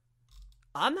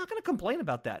 I'm not going to complain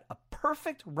about that. A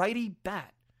perfect righty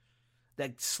bat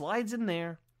that slides in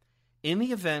there in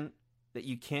the event that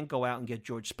you can't go out and get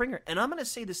George Springer. And I'm going to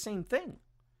say the same thing.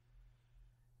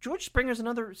 George Springer's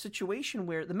another situation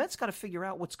where the Mets got to figure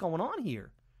out what's going on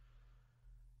here.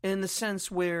 In the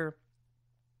sense where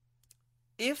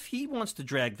if he wants to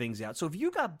drag things out, so if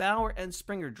you got Bauer and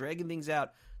Springer dragging things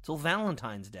out till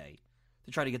Valentine's Day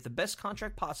to try to get the best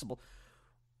contract possible,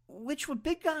 Which with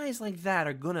big guys like that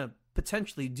are going to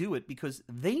potentially do it because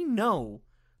they know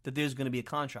that there's going to be a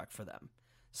contract for them.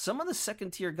 Some of the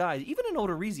second-tier guys, even in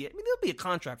Odorizzi, I mean, there'll be a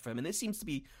contract for him, and there seems to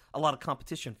be a lot of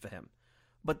competition for him.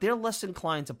 But they're less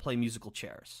inclined to play musical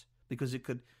chairs because it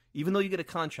could, even though you get a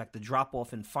contract, the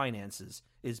drop-off in finances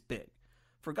is big.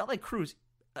 For a guy like Cruz,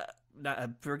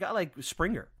 for a guy like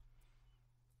Springer,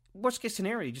 worst-case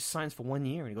scenario, he just signs for 1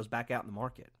 year and he goes back out in the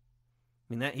market.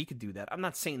 I mean, that he could do that. I'm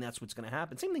not saying that's what's going to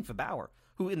happen. Same thing for Bauer,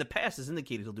 who in the past has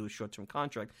indicated he'll do a short-term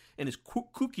contract and is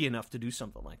kooky enough to do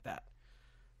something like that.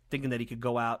 Thinking that he could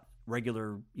go out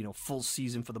regular, full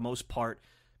season for the most part,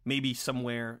 maybe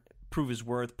somewhere, prove his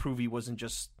worth, prove he wasn't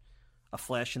just a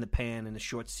flash in the pan in a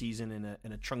short season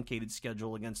in a truncated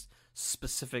schedule against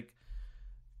specific,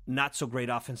 not-so-great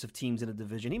offensive teams in a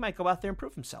division. He might go out there and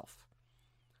prove himself.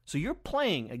 So you're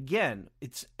playing, again,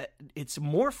 it's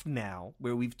morphed now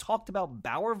where we've talked about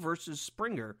Bauer versus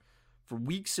Springer for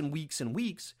weeks and weeks and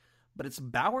weeks, but it's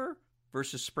Bauer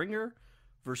versus Springer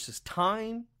versus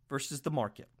time versus the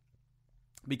market.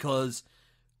 Because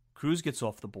Cruz gets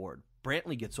off the board,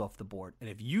 Brantley gets off the board, and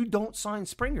if you don't sign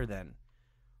Springer then,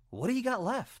 what do you got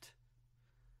left?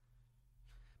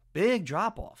 Big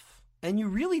drop-off. And you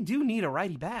really do need a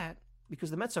righty bat because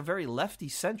the Mets are very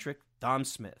lefty-centric. Dom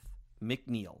Smith,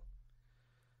 McNeil.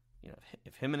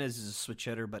 If Jimenez is a switch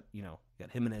hitter, but, you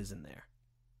got Jimenez in there.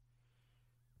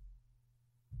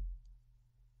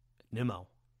 Nimmo.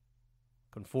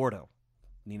 Conforto.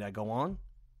 Need I go on?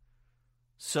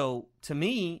 So, to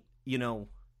me, the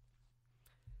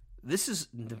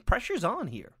pressure's on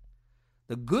here.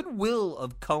 The goodwill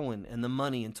of Cohen and the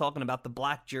money and talking about the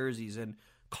black jerseys and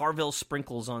Carvel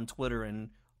sprinkles on Twitter and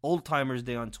Old Timers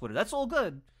Day on Twitter. That's all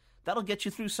good. That'll get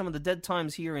you through some of the dead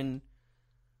times here in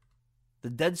the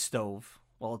dead stove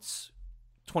while it's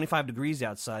 25 degrees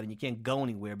outside and you can't go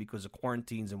anywhere because of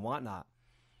quarantines and whatnot.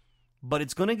 But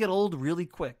it's going to get old really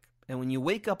quick. And when you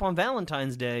wake up on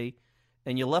Valentine's Day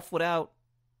and you're left without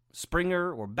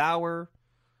Springer or Bauer,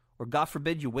 or God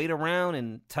forbid you wait around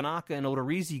and Tanaka and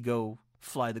Odorizzi go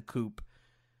fly the coop,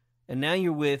 and now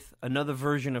you're with another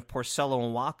version of Porcello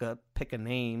and Waka, pick a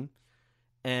name,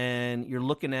 and you're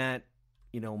looking at,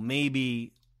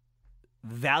 maybe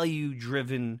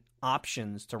value-driven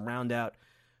options to round out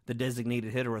the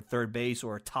designated hitter or third base,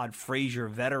 or a Todd Frazier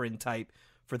veteran type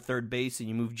for third base, and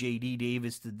you move J.D.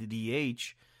 Davis to the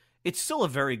DH, it's still a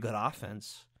very good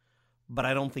offense, but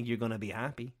I don't think you're going to be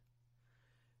happy.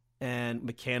 And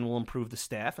McCann will improve the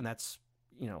staff, and that's,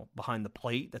 behind the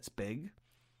plate. That's big.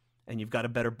 And you've got a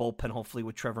better bullpen, hopefully,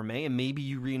 with Trevor May. And maybe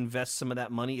you reinvest some of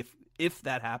that money, if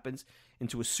that happens,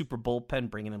 into a super bullpen,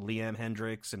 bringing in Liam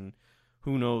Hendricks and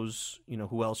who knows,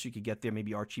 who else you could get there,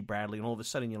 maybe Archie Bradley. And all of a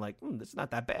sudden, you're like, that's not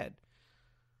that bad.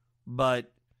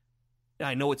 But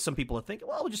I know what some people are thinking.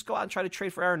 Well, we'll just go out and try to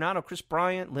trade for Arenado, Chris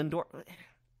Bryant, Lindor.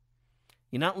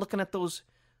 You're not looking at those.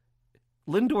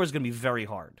 Lindor is going to be very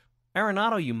hard.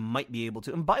 Arenado, you might be able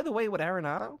to. And by the way, with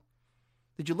Arenado,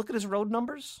 did you look at his road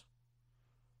numbers?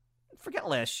 Forget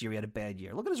last year he had a bad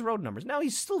year. Look at his road numbers. Now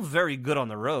he's still very good on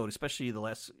the road, especially the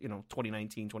last,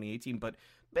 2019, 2018, but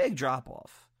big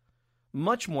drop-off.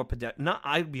 Much more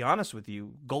I'll be honest with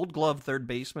you, Gold Glove third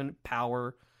baseman,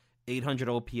 power, 800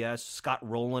 OPS, Scott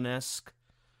Rowland-esque.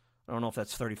 I don't know if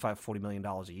that's $35, $40 million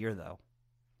a year, though.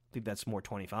 I think that's more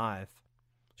 25.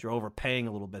 So you're overpaying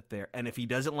a little bit there. And if he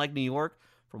doesn't like New York,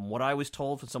 from what I was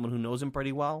told from someone who knows him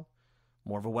pretty well,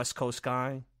 more of a West Coast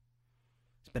guy.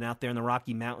 He's been out there in the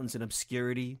Rocky Mountains in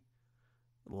obscurity.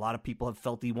 A lot of people have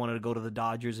felt he wanted to go to the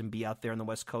Dodgers and be out there on the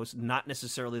West Coast. Not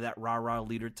necessarily that rah-rah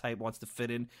leader type, wants to fit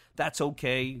in. That's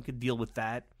okay. You could deal with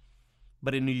that.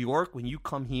 But in New York, when you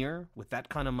come here with that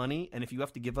kind of money, and if you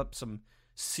have to give up some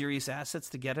serious assets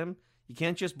to get him, you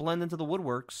can't just blend into the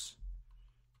woodworks.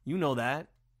 You know that.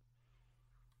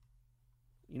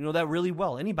 You know that really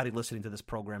well. Anybody listening to this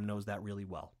program knows that really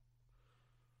well.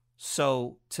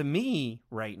 So, to me,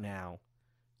 right now,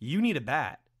 you need a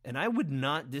bat. And I would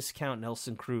not discount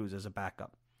Nelson Cruz as a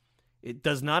backup. It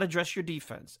does not address your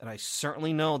defense. And I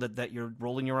certainly know that you're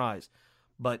rolling your eyes.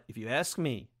 But if you ask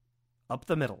me, up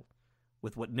the middle,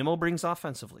 with what Nimmo brings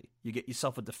offensively, you get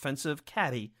yourself a defensive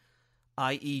caddy,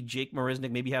 i.e. Jake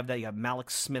Marisnick. Maybe you have that. You got Malik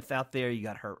Smith out there. You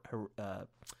got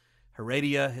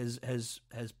Heredia has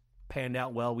panned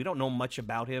out well. We don't know much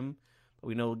about him, but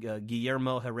we know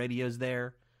Guillermo Heredia is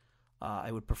there.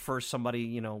 I would prefer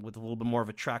somebody, with a little bit more of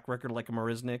a track record like a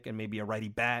Marisnick and maybe a righty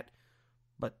bat,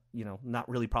 but, not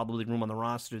really probably room on the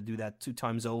roster to do that 2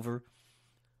 times over.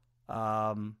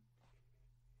 It's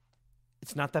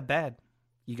not that bad.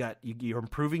 You're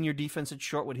improving your defense at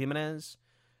short with Jimenez.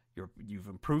 You've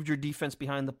improved your defense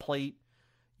behind the plate.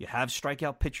 You have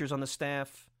strikeout pitchers on the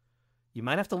staff. You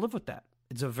might have to live with that.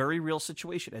 It's a very real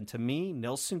situation. And to me,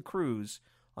 Nelson Cruz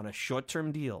on a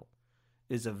short-term deal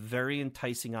is a very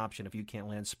enticing option if you can't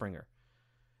land Springer.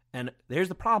 And there's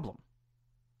the problem.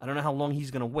 I don't know how long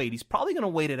he's going to wait. He's probably going to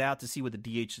wait it out to see what the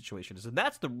DH situation is. And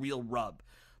that's the real rub.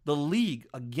 The league,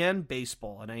 again,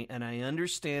 baseball, and I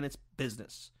understand it's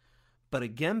business, but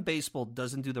again, baseball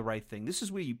doesn't do the right thing. This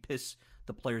is where you piss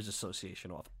the Players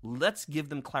Association off. Let's give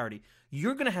them clarity.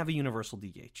 You're going to have a universal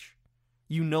DH.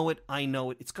 You know it. I know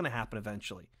it. It's going to happen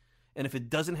eventually. And if it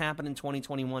doesn't happen in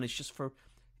 2021, it's just for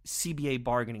CBA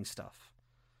bargaining stuff.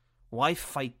 Why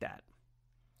fight that?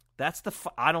 That's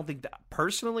I don't think that,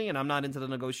 personally, and I'm not into the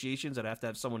negotiations, I'd have to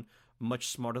have someone much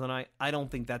smarter than I don't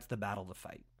think that's the battle to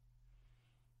fight.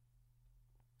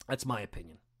 That's my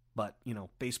opinion. But,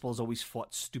 baseball has always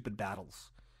fought stupid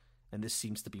battles, and this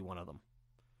seems to be one of them.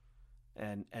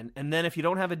 And then if you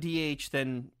don't have a DH,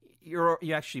 then you're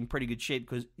actually in pretty good shape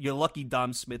because you're lucky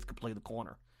Dom Smith could play the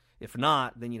corner. If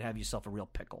not, then you'd have yourself a real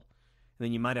pickle. And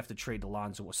then you might have to trade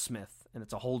Alonso or Smith, and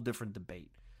it's a whole different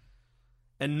debate.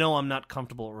 And no, I'm not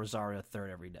comfortable with Rosario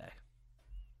third every day.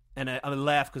 And I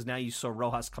laugh because now you saw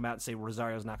Rojas come out and say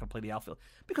Rosario's not going to play the outfield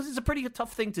because it's a pretty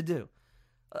tough thing to do.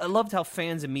 I loved how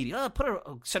fans and media, put a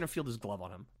center fielder's glove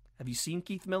on him. Have you seen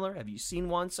Keith Miller? Have you seen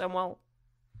Juan Samuel?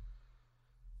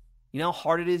 You know how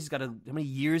hard it is? How many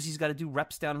years he's got to do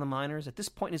reps down in the minors? At this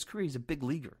point in his career, he's a big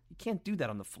leaguer. You can't do that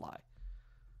on the fly.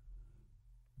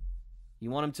 You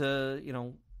want him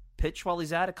to, pitch while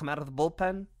he's at it, come out of the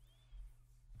bullpen,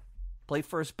 play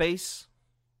first base,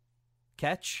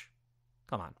 catch?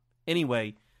 Come on.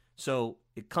 Anyway, so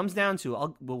it comes down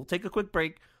to, we'll take a quick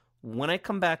break. When I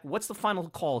come back, what's the final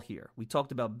call here? We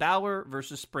talked about Bauer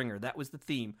versus Springer. That was the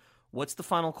theme. What's the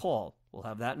final call? We'll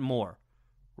have that and more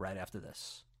right after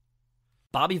this.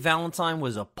 Bobby Valentine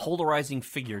was a polarizing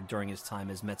figure during his time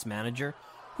as Mets manager.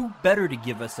 Who better to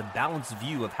give us a balanced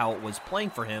view of how it was playing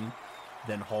for him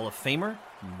than Hall of Famer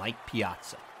Mike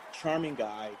Piazza? Charming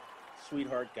guy,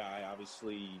 sweetheart guy.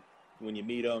 Obviously, when you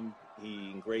meet him, he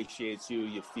ingratiates you.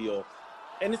 You feel,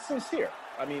 and it's sincere.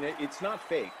 I mean, it's not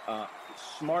fake.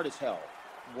 Smart as hell.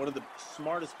 One of the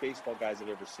smartest baseball guys I've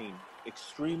ever seen.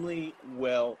 Extremely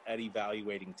well at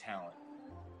evaluating talent.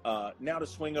 Now to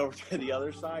swing over to the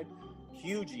other side,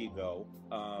 huge ego.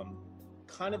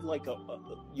 Kind of like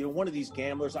one of these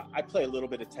gamblers. I play a little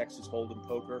bit of Texas Hold'em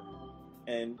poker,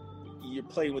 and you're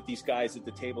playing with these guys at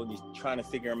the table and you're trying to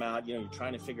figure them out. You're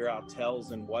trying to figure out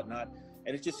tells and whatnot.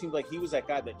 And it just seemed like he was that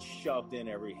guy that shoved in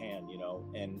every hand,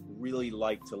 and really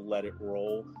liked to let it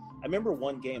roll. I remember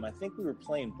one game, I think we were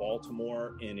playing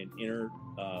Baltimore in an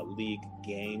inter-league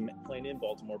game, playing in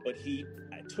Baltimore, but he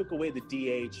took away the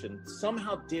DH and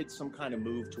somehow did some kind of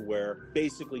move to where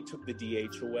basically took the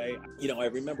DH away. I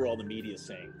remember all the media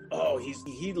saying,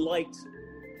 he liked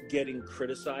getting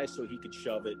criticized so he could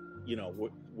shove it,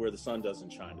 where the sun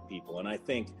doesn't shine to people. And I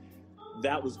think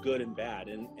that was good and bad.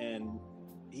 And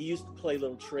he used to play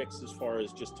little tricks as far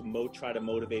as just to try to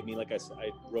motivate me. Like I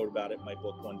wrote about it in my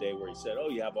book one day where he said,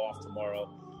 you have off tomorrow.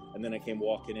 And then I came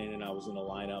walking in and I was in the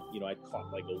lineup. I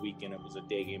caught like a weekend. It was a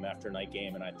day game after night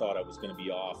game. And I thought I was going to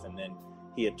be off. And then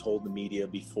he had told the media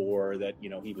before that,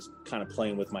 he was kind of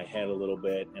playing with my head a little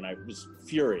bit. And I was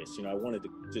furious. I wanted to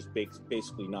just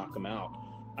basically knock him out.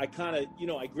 I kind of,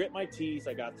 I grit my teeth.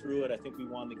 I got through it. I think we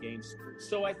won the games.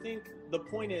 So I think the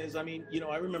point is, I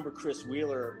remember Chris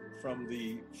Wheeler from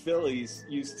the Phillies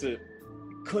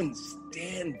couldn't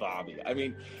stand Bobby.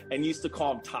 And used to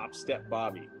call him Top Step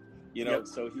Bobby, Yep.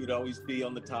 So he'd always be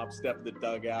on the top step of the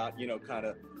dugout, kind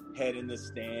of head in the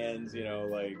stands,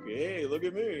 like, hey, look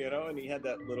at me, and he had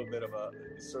that little bit of a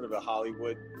sort of a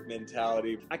Hollywood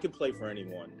mentality. I could play for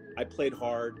anyone. I played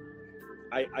hard.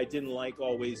 I didn't like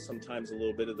always sometimes a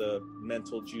little bit of the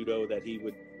mental judo that he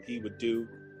would do.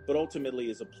 But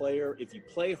ultimately, as a player, if you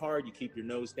play hard, you keep your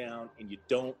nose down, and you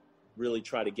don't really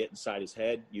try to get inside his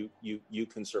head, you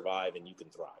can survive and you can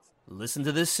thrive. Listen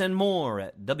to this and more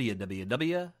at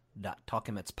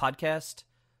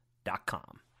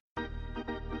www.talkingmetspodcast.com.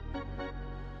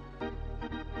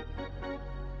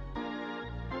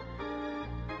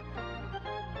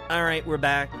 All right, we're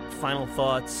back. Final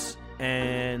thoughts.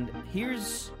 And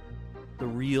here's the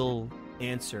real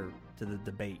answer to the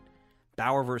debate.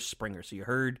 Bauer versus Springer. So you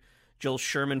heard Joel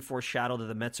Sherman foreshadow that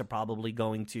the Mets are probably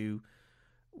going to,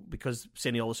 because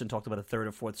Sandy Alderson talked about a third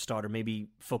or fourth starter, maybe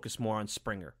focus more on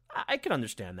Springer. I can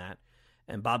understand that.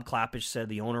 And Bob Klapisch said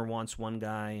the owner wants one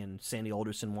guy and Sandy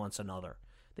Alderson wants another.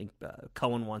 I think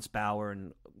Cohen wants Bauer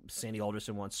and Sandy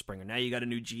Alderson wants Springer. Now you got a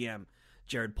new GM,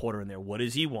 Jared Porter, in there. What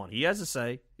does he want? He has a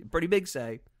say, a pretty big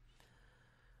say.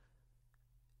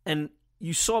 And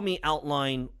you saw me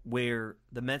outline where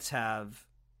the Mets have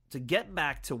to get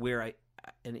back to where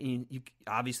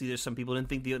obviously there's some people who didn't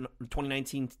think the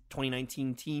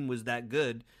 2019 team was that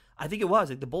good. I think it was.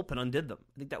 Like, the bullpen undid them.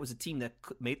 I think that was a team that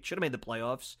should have made the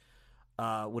playoffs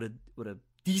with a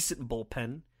decent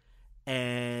bullpen,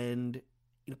 and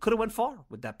could have went far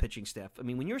with that pitching staff. I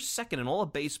mean, when you're second in all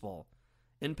of baseball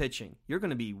in pitching, you're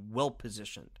going to be well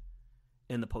positioned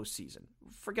in the postseason.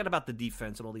 Forget about the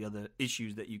defense and all the other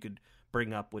issues that you could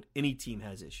bring up with any team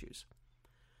has issues.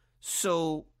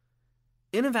 So,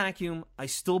 in a vacuum, I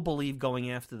still believe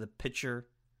going after the pitcher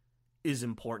is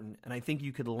important, and I think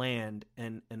you could land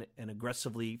and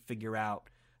aggressively figure out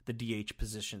the DH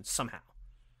position somehow.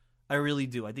 I really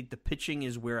do. I think the pitching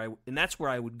is and that's where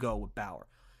I would go with Bauer.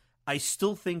 I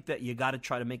still think that you got to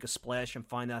try to make a splash and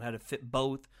find out how to fit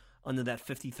both under that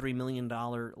 $53 million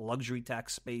luxury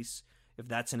tax space, if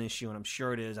that's an issue, and I'm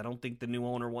sure it is. I don't think the new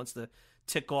owner wants to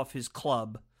tick off his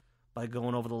club by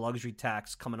going over the luxury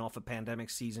tax, coming off a pandemic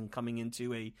season, coming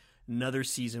into another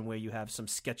season where you have some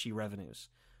sketchy revenues.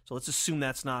 So let's assume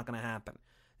that's not going to happen.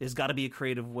 There's got to be a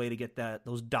creative way to get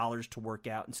those dollars to work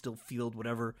out and still field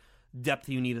whatever depth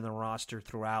you need in the roster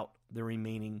throughout the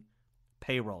remaining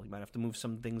payroll. You might have to move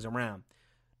some things around.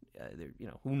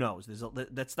 Who knows?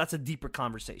 That's a deeper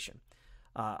conversation.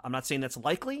 I'm not saying that's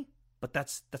likely, but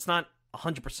that's not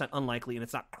 100% unlikely, and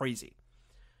it's not crazy.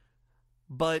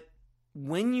 But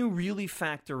when you really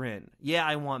factor in,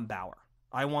 I want Bauer.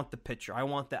 I want the pitcher. I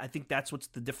want that. I think that's what's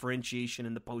the differentiation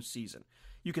in the postseason.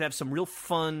 You could have some real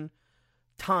fun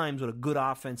times with a good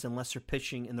offense and lesser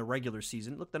pitching in the regular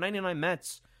season. Look, the 99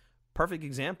 Mets, perfect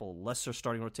example, lesser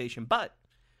starting rotation, but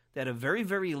they had a very,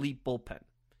 very elite bullpen.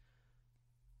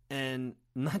 And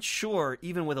I'm not sure,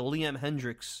 even with a Liam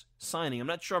Hendriks signing, I'm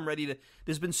not sure I'm ready to.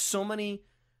 There's been so many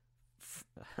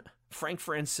Frank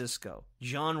Francisco,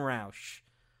 John Roush,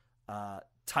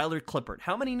 Tyler Clippard.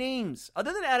 How many names?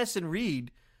 Other than Addison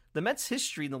Reed, the Mets'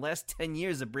 history in the last 10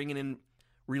 years of bringing in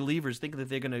relievers, thinking that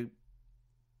they're going to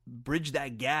bridge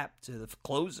that gap to the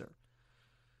closer.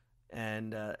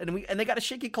 And they got a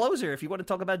shaky closer. If you want to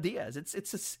talk about Diaz,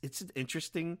 it's an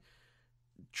interesting,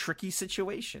 tricky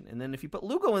situation. And then if you put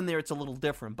Lugo in there, it's a little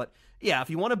different. But yeah, if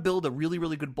you want to build a really,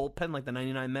 really good bullpen like the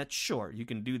 99 Mets, sure, you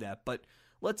can do that. But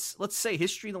let's say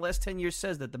history in the last 10 years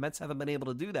says that the Mets haven't been able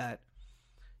to do that.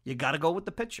 You got to go with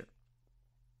the pitcher,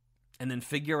 and then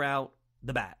figure out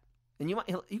the bat. And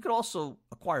you could also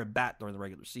acquire a bat during the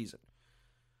regular season.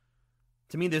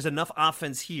 To me, there's enough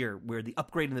offense here where the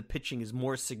upgrade in the pitching is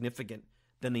more significant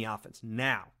than the offense.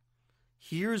 Now,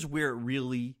 here's where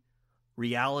really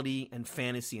reality and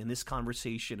fantasy in this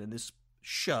conversation and this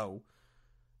show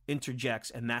interjects,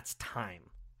 and that's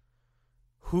time.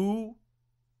 Who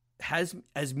has,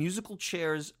 as musical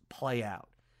chairs play out,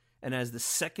 and as the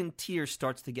second tier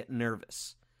starts to get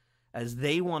nervous, as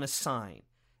they want to sign,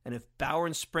 and if Bauer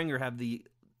and Springer have the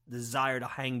desire to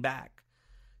hang back,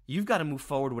 you've got to move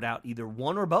forward without either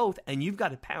one or both, and you've got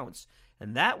to pounce.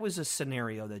 And that was a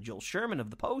scenario that Joel Sherman of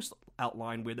the Post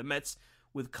outlined where the Mets,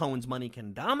 with Cohen's money,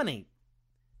 can dominate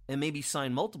and maybe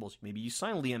sign multiples. Maybe you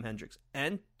sign Liam Hendriks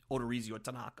and Odorizzi or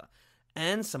Tanaka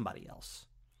and somebody else.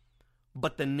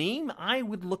 But the name I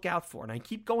would look out for, and I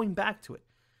keep going back to it,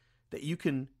 that you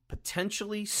can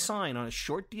potentially sign on a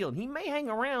short deal, and he may hang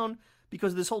around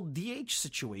because of this whole DH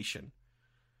situation,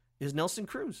 is Nelson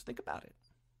Cruz. Think about it.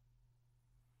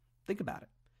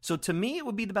 So to me, it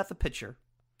would be about the pitcher.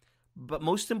 But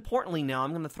most importantly now,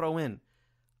 I'm going to throw in,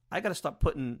 I got to start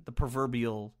putting the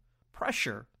proverbial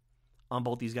pressure on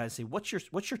both these guys. Say, what's your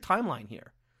timeline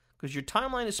here? Because your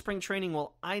timeline is spring training.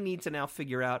 Well, I need to now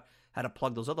figure out how to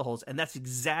plug those other holes. And that's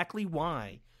exactly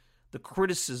why the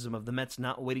criticism of the Mets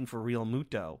not waiting for Real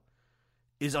Muto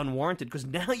is unwarranted, because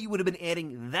now you would have been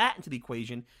adding that into the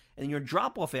equation, and your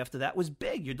drop-off after that was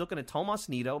big. You're looking at Tomas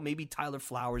Nido, maybe Tyler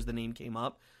Flowers, the name came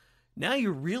up. Now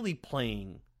you're really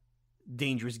playing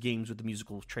dangerous games with the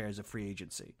musical chairs of free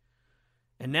agency.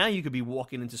 And now you could be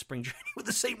walking into spring training with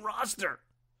the same roster.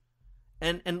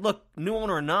 And look, new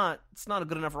owner or not, it's not a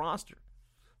good enough roster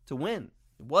to win.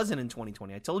 It wasn't in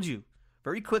 2020. I told you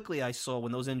very quickly, I saw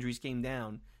when those injuries came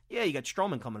down, yeah, you got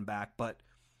Stroman coming back, but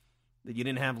that you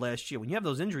didn't have last year. When you have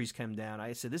those injuries come down,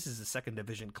 I said, this is a second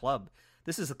division club.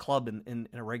 This is a club in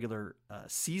a regular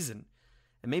season.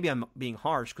 And maybe I'm being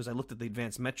harsh because I looked at the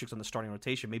advanced metrics on the starting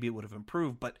rotation. Maybe it would have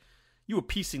improved, but you were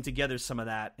piecing together some of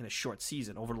that in a short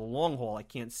season. Over the long haul, I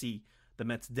can't see the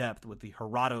Mets' depth with the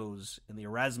Gerardos and the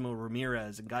Erasmo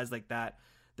Ramirez and guys like that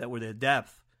were their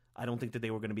depth. I don't think that they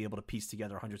were going to be able to piece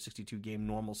together a 162-game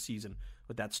normal season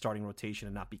with that starting rotation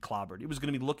and not be clobbered. It was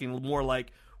going to be looking more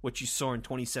like what you saw in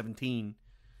 2017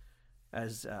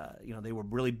 as they were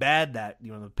really bad. That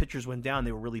the pitchers went down,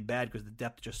 they were really bad because the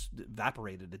depth just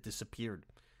evaporated, it disappeared,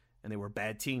 and they were a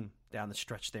bad team down the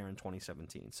stretch there in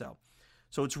 2017. So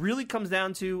it really comes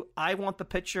down to, I want the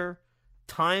pitcher.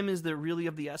 Time is really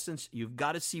of the essence. You've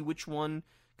got to see which one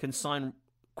can sign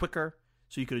quicker,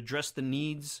 so you could address the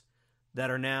needs that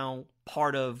are now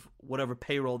part of whatever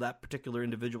payroll that particular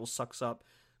individual sucks up.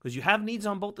 Because you have needs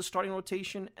on both the starting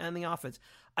rotation and the offense.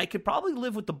 I could probably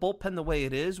live with the bullpen the way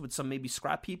it is, with some maybe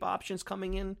scrap heap options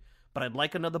coming in, but I'd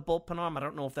like another bullpen arm. I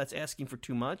don't know if that's asking for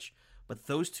too much, but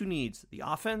those two needs, the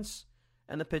offense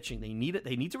and the pitching, they need it.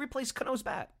 They need to replace Cano's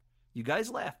bat. You guys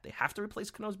laughed. They have to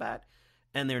replace Cano's bat,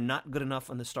 and they're not good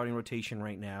enough on the starting rotation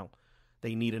right now.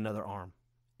 They need another arm,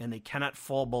 and they cannot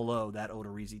fall below that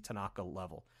Odorizzi Tanaka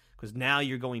level, because now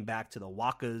you're going back to the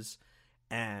Wakas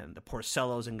and the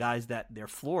Porcellos and guys that their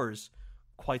floors,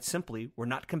 quite simply, were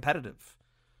not competitive.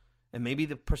 And maybe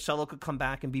the Porcello could come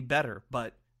back and be better,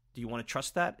 but do you want to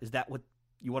trust that? Is that what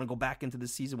you want to go back into the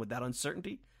season with, that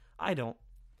uncertainty? I don't.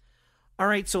 All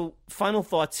right, so final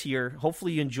thoughts here.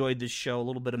 Hopefully you enjoyed this show, a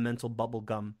little bit of mental bubble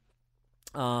gum.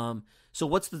 So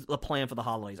what's the plan for the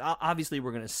holidays? Obviously,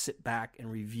 we're going to sit back and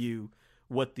review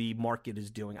what the market is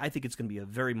doing. I think it's going to be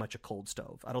very much a cold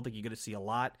stove. I don't think you're going to see a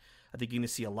lot. I think you're going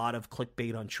to see a lot of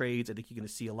clickbait on trades. I think you're going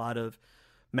to see a lot of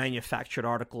manufactured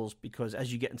articles, because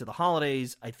as you get into the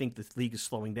holidays, I think the league is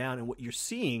slowing down. And what you're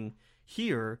seeing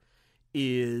here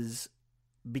is,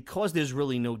 because there's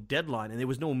really no deadline and there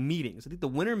was no meetings. I think the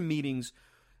winter meetings,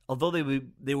 although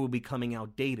they will be becoming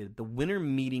outdated, the winter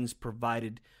meetings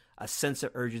provided a sense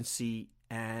of urgency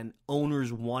and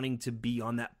owners wanting to be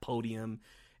on that podium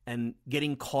and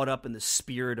getting caught up in the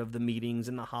spirit of the meetings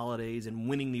and the holidays and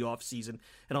winning the offseason.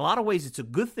 In a lot of ways, it's a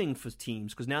good thing for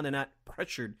teams, because now they're not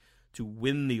pressured to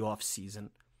win the offseason.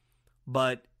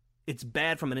 But it's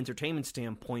bad from an entertainment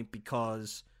standpoint,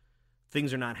 because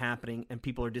things are not happening and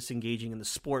people are disengaging in the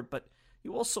sport. But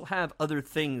you also have other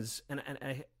things, and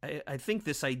I think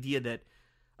this idea that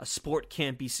a sport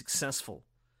can't be successful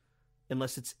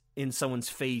unless it's in someone's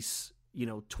face,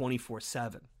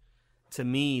 24/7. To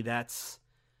me, that's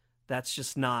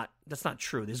just not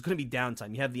true. There's going to be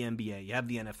downtime. You have the NBA, you have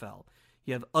the NFL,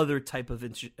 you have other type of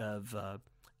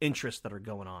interests that are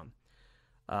going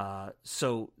on.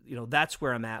 So that's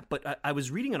where I'm at. But I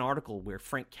was reading an article where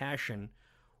Frank Cashin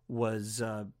was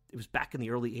it was back in the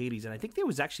early 80s, and I think there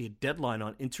was actually a deadline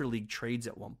on interleague trades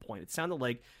at one point. It sounded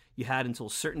like you had until a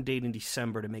certain date in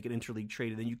December to make an interleague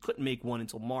trade, and then you couldn't make one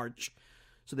until March.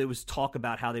 So there was talk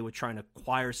about how they were trying to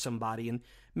acquire somebody, and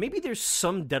maybe there's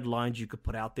some deadlines you could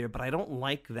put out there, but I don't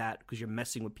like that, because you're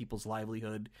messing with people's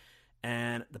livelihood,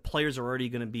 and the players are already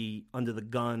going to be under the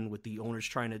gun with the owners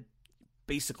trying to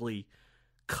basically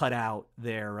cut out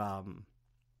their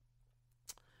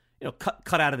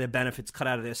cut out of their benefits, cut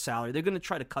out of their salary. They're going to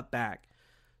try to cut back.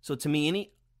 So to me,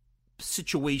 any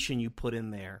situation you put in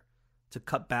there to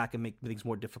cut back and make things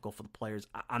more difficult for the players,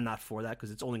 I'm not for that, because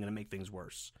it's only going to make things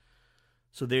worse.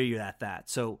 So there you're at that.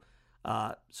 So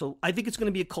I think it's going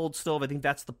to be a cold stove. I think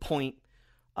that's the point.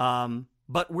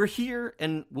 But we're here,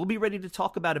 and we'll be ready to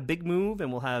talk about a big move,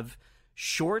 and we'll have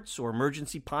shorts or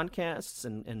emergency podcasts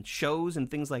and shows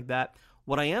and things like that.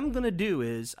 What I am going to do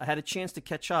is, I had a chance to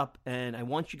catch up, and I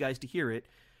want you guys to hear it,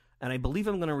 and I believe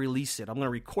I'm going to release it. I'm going to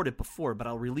record it before, but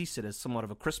I'll release it as somewhat of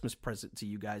a Christmas present to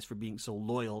you guys for being so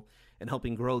loyal and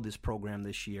helping grow this program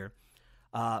this year.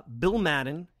 Bill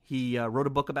Madden, he wrote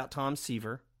a book about Tom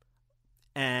Seaver,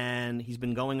 and he's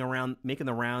been going around, making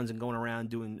the rounds and going around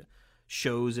doing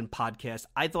shows and podcasts.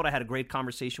 I thought I had a great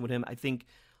conversation with him. I think,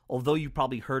 although you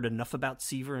probably heard enough about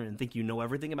Seaver and think you know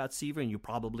everything about Seaver, and you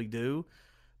probably do,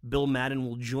 Bill Madden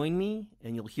will join me,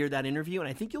 and you'll hear that interview, and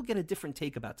I think you'll get a different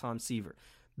take about Tom Seaver.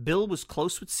 Bill was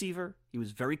close with Seaver. He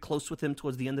was very close with him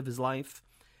towards the end of his life,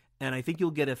 and I think you'll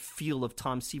get a feel of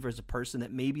Tom Seaver as a person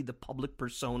that maybe the public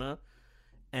persona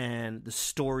and the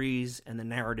stories and the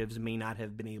narratives may not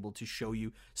have been able to show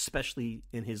you, especially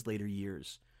in his later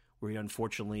years, where he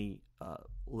unfortunately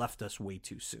left us way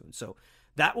too soon. So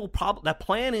that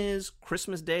plan is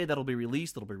Christmas Day. That'll be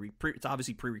released. It's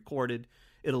obviously pre-recorded.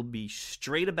 It'll be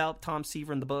straight about Tom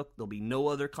Seaver in the book. There'll be no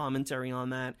other commentary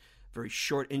on that. Very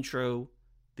short intro.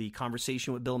 The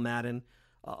conversation with Bill Madden,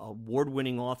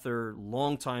 award-winning author,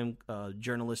 longtime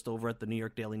journalist over at the New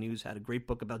York Daily News, had a great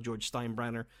book about George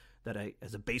Steinbrenner that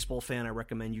as a baseball fan, I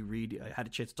recommend you read. I had a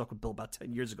chance to talk with Bill about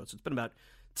 10 years ago, so it's been about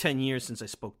 10 years since I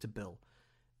spoke to Bill.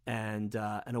 And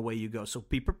away you go. So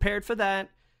be prepared for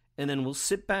that, and then we'll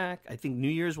sit back. I think New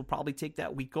Year's will probably take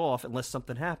that week off unless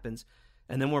something happens,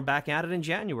 and then we're back at it in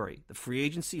January. The free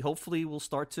agency hopefully will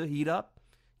start to heat up.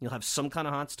 You'll have some kind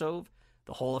of hot stove.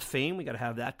 the Hall of Fame. We got to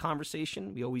have that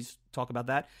conversation. We always talk about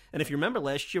that. And if you remember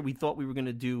last year, we thought we were going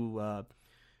to do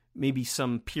maybe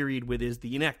some period with is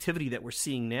the inactivity that we're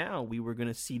seeing now. We were going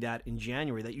to see that in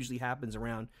January. That usually happens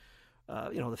around the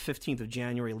 15th of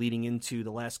January, leading into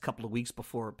the last couple of weeks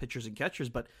before pitchers and catchers.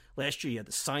 But last year you had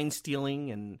the sign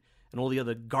stealing and all the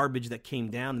other garbage that came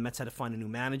down. The Mets had to find a new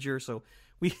manager, so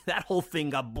that whole thing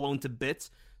got blown to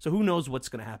bits. So who knows what's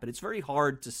going to happen? It's very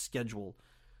hard to schedule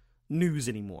news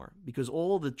anymore because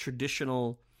all the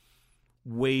traditional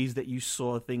ways that you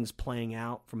saw things playing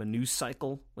out from a news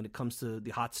cycle when it comes to the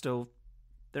hot stove,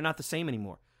 they're not the same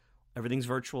anymore. Everything's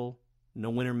virtual, no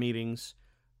winter meetings,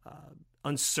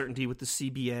 uncertainty with the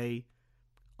CBA,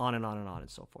 on and on and on and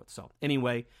so forth. So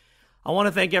anyway, I want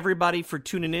to thank everybody for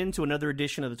tuning in to another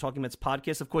edition of the Talking Mets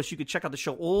podcast. Of course, you can check out the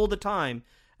show all the time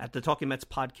at the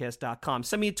TalkingMetsPodcast.com.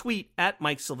 Send me a tweet at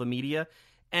Mike Silva Media,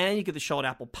 and you get the show at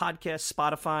Apple Podcasts,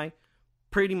 Spotify,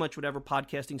 pretty much whatever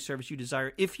podcasting service you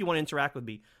desire. If you want to interact with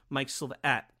me, Mike Silva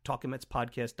at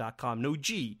TalkingMetsPodcast.com. No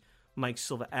G, Mike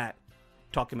Silva at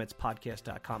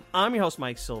TalkingMetsPodcast.com. I'm your host,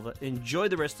 Mike Silva. Enjoy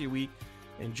the rest of your week.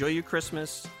 Enjoy your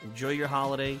Christmas. Enjoy your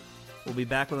holiday. We'll be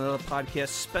back with another podcast,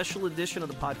 special edition of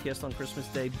the podcast on Christmas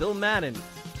Day. Bill Madden.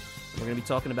 We're going to be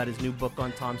talking about his new book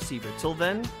on Tom Seaver. Till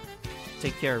then,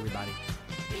 take care, everybody.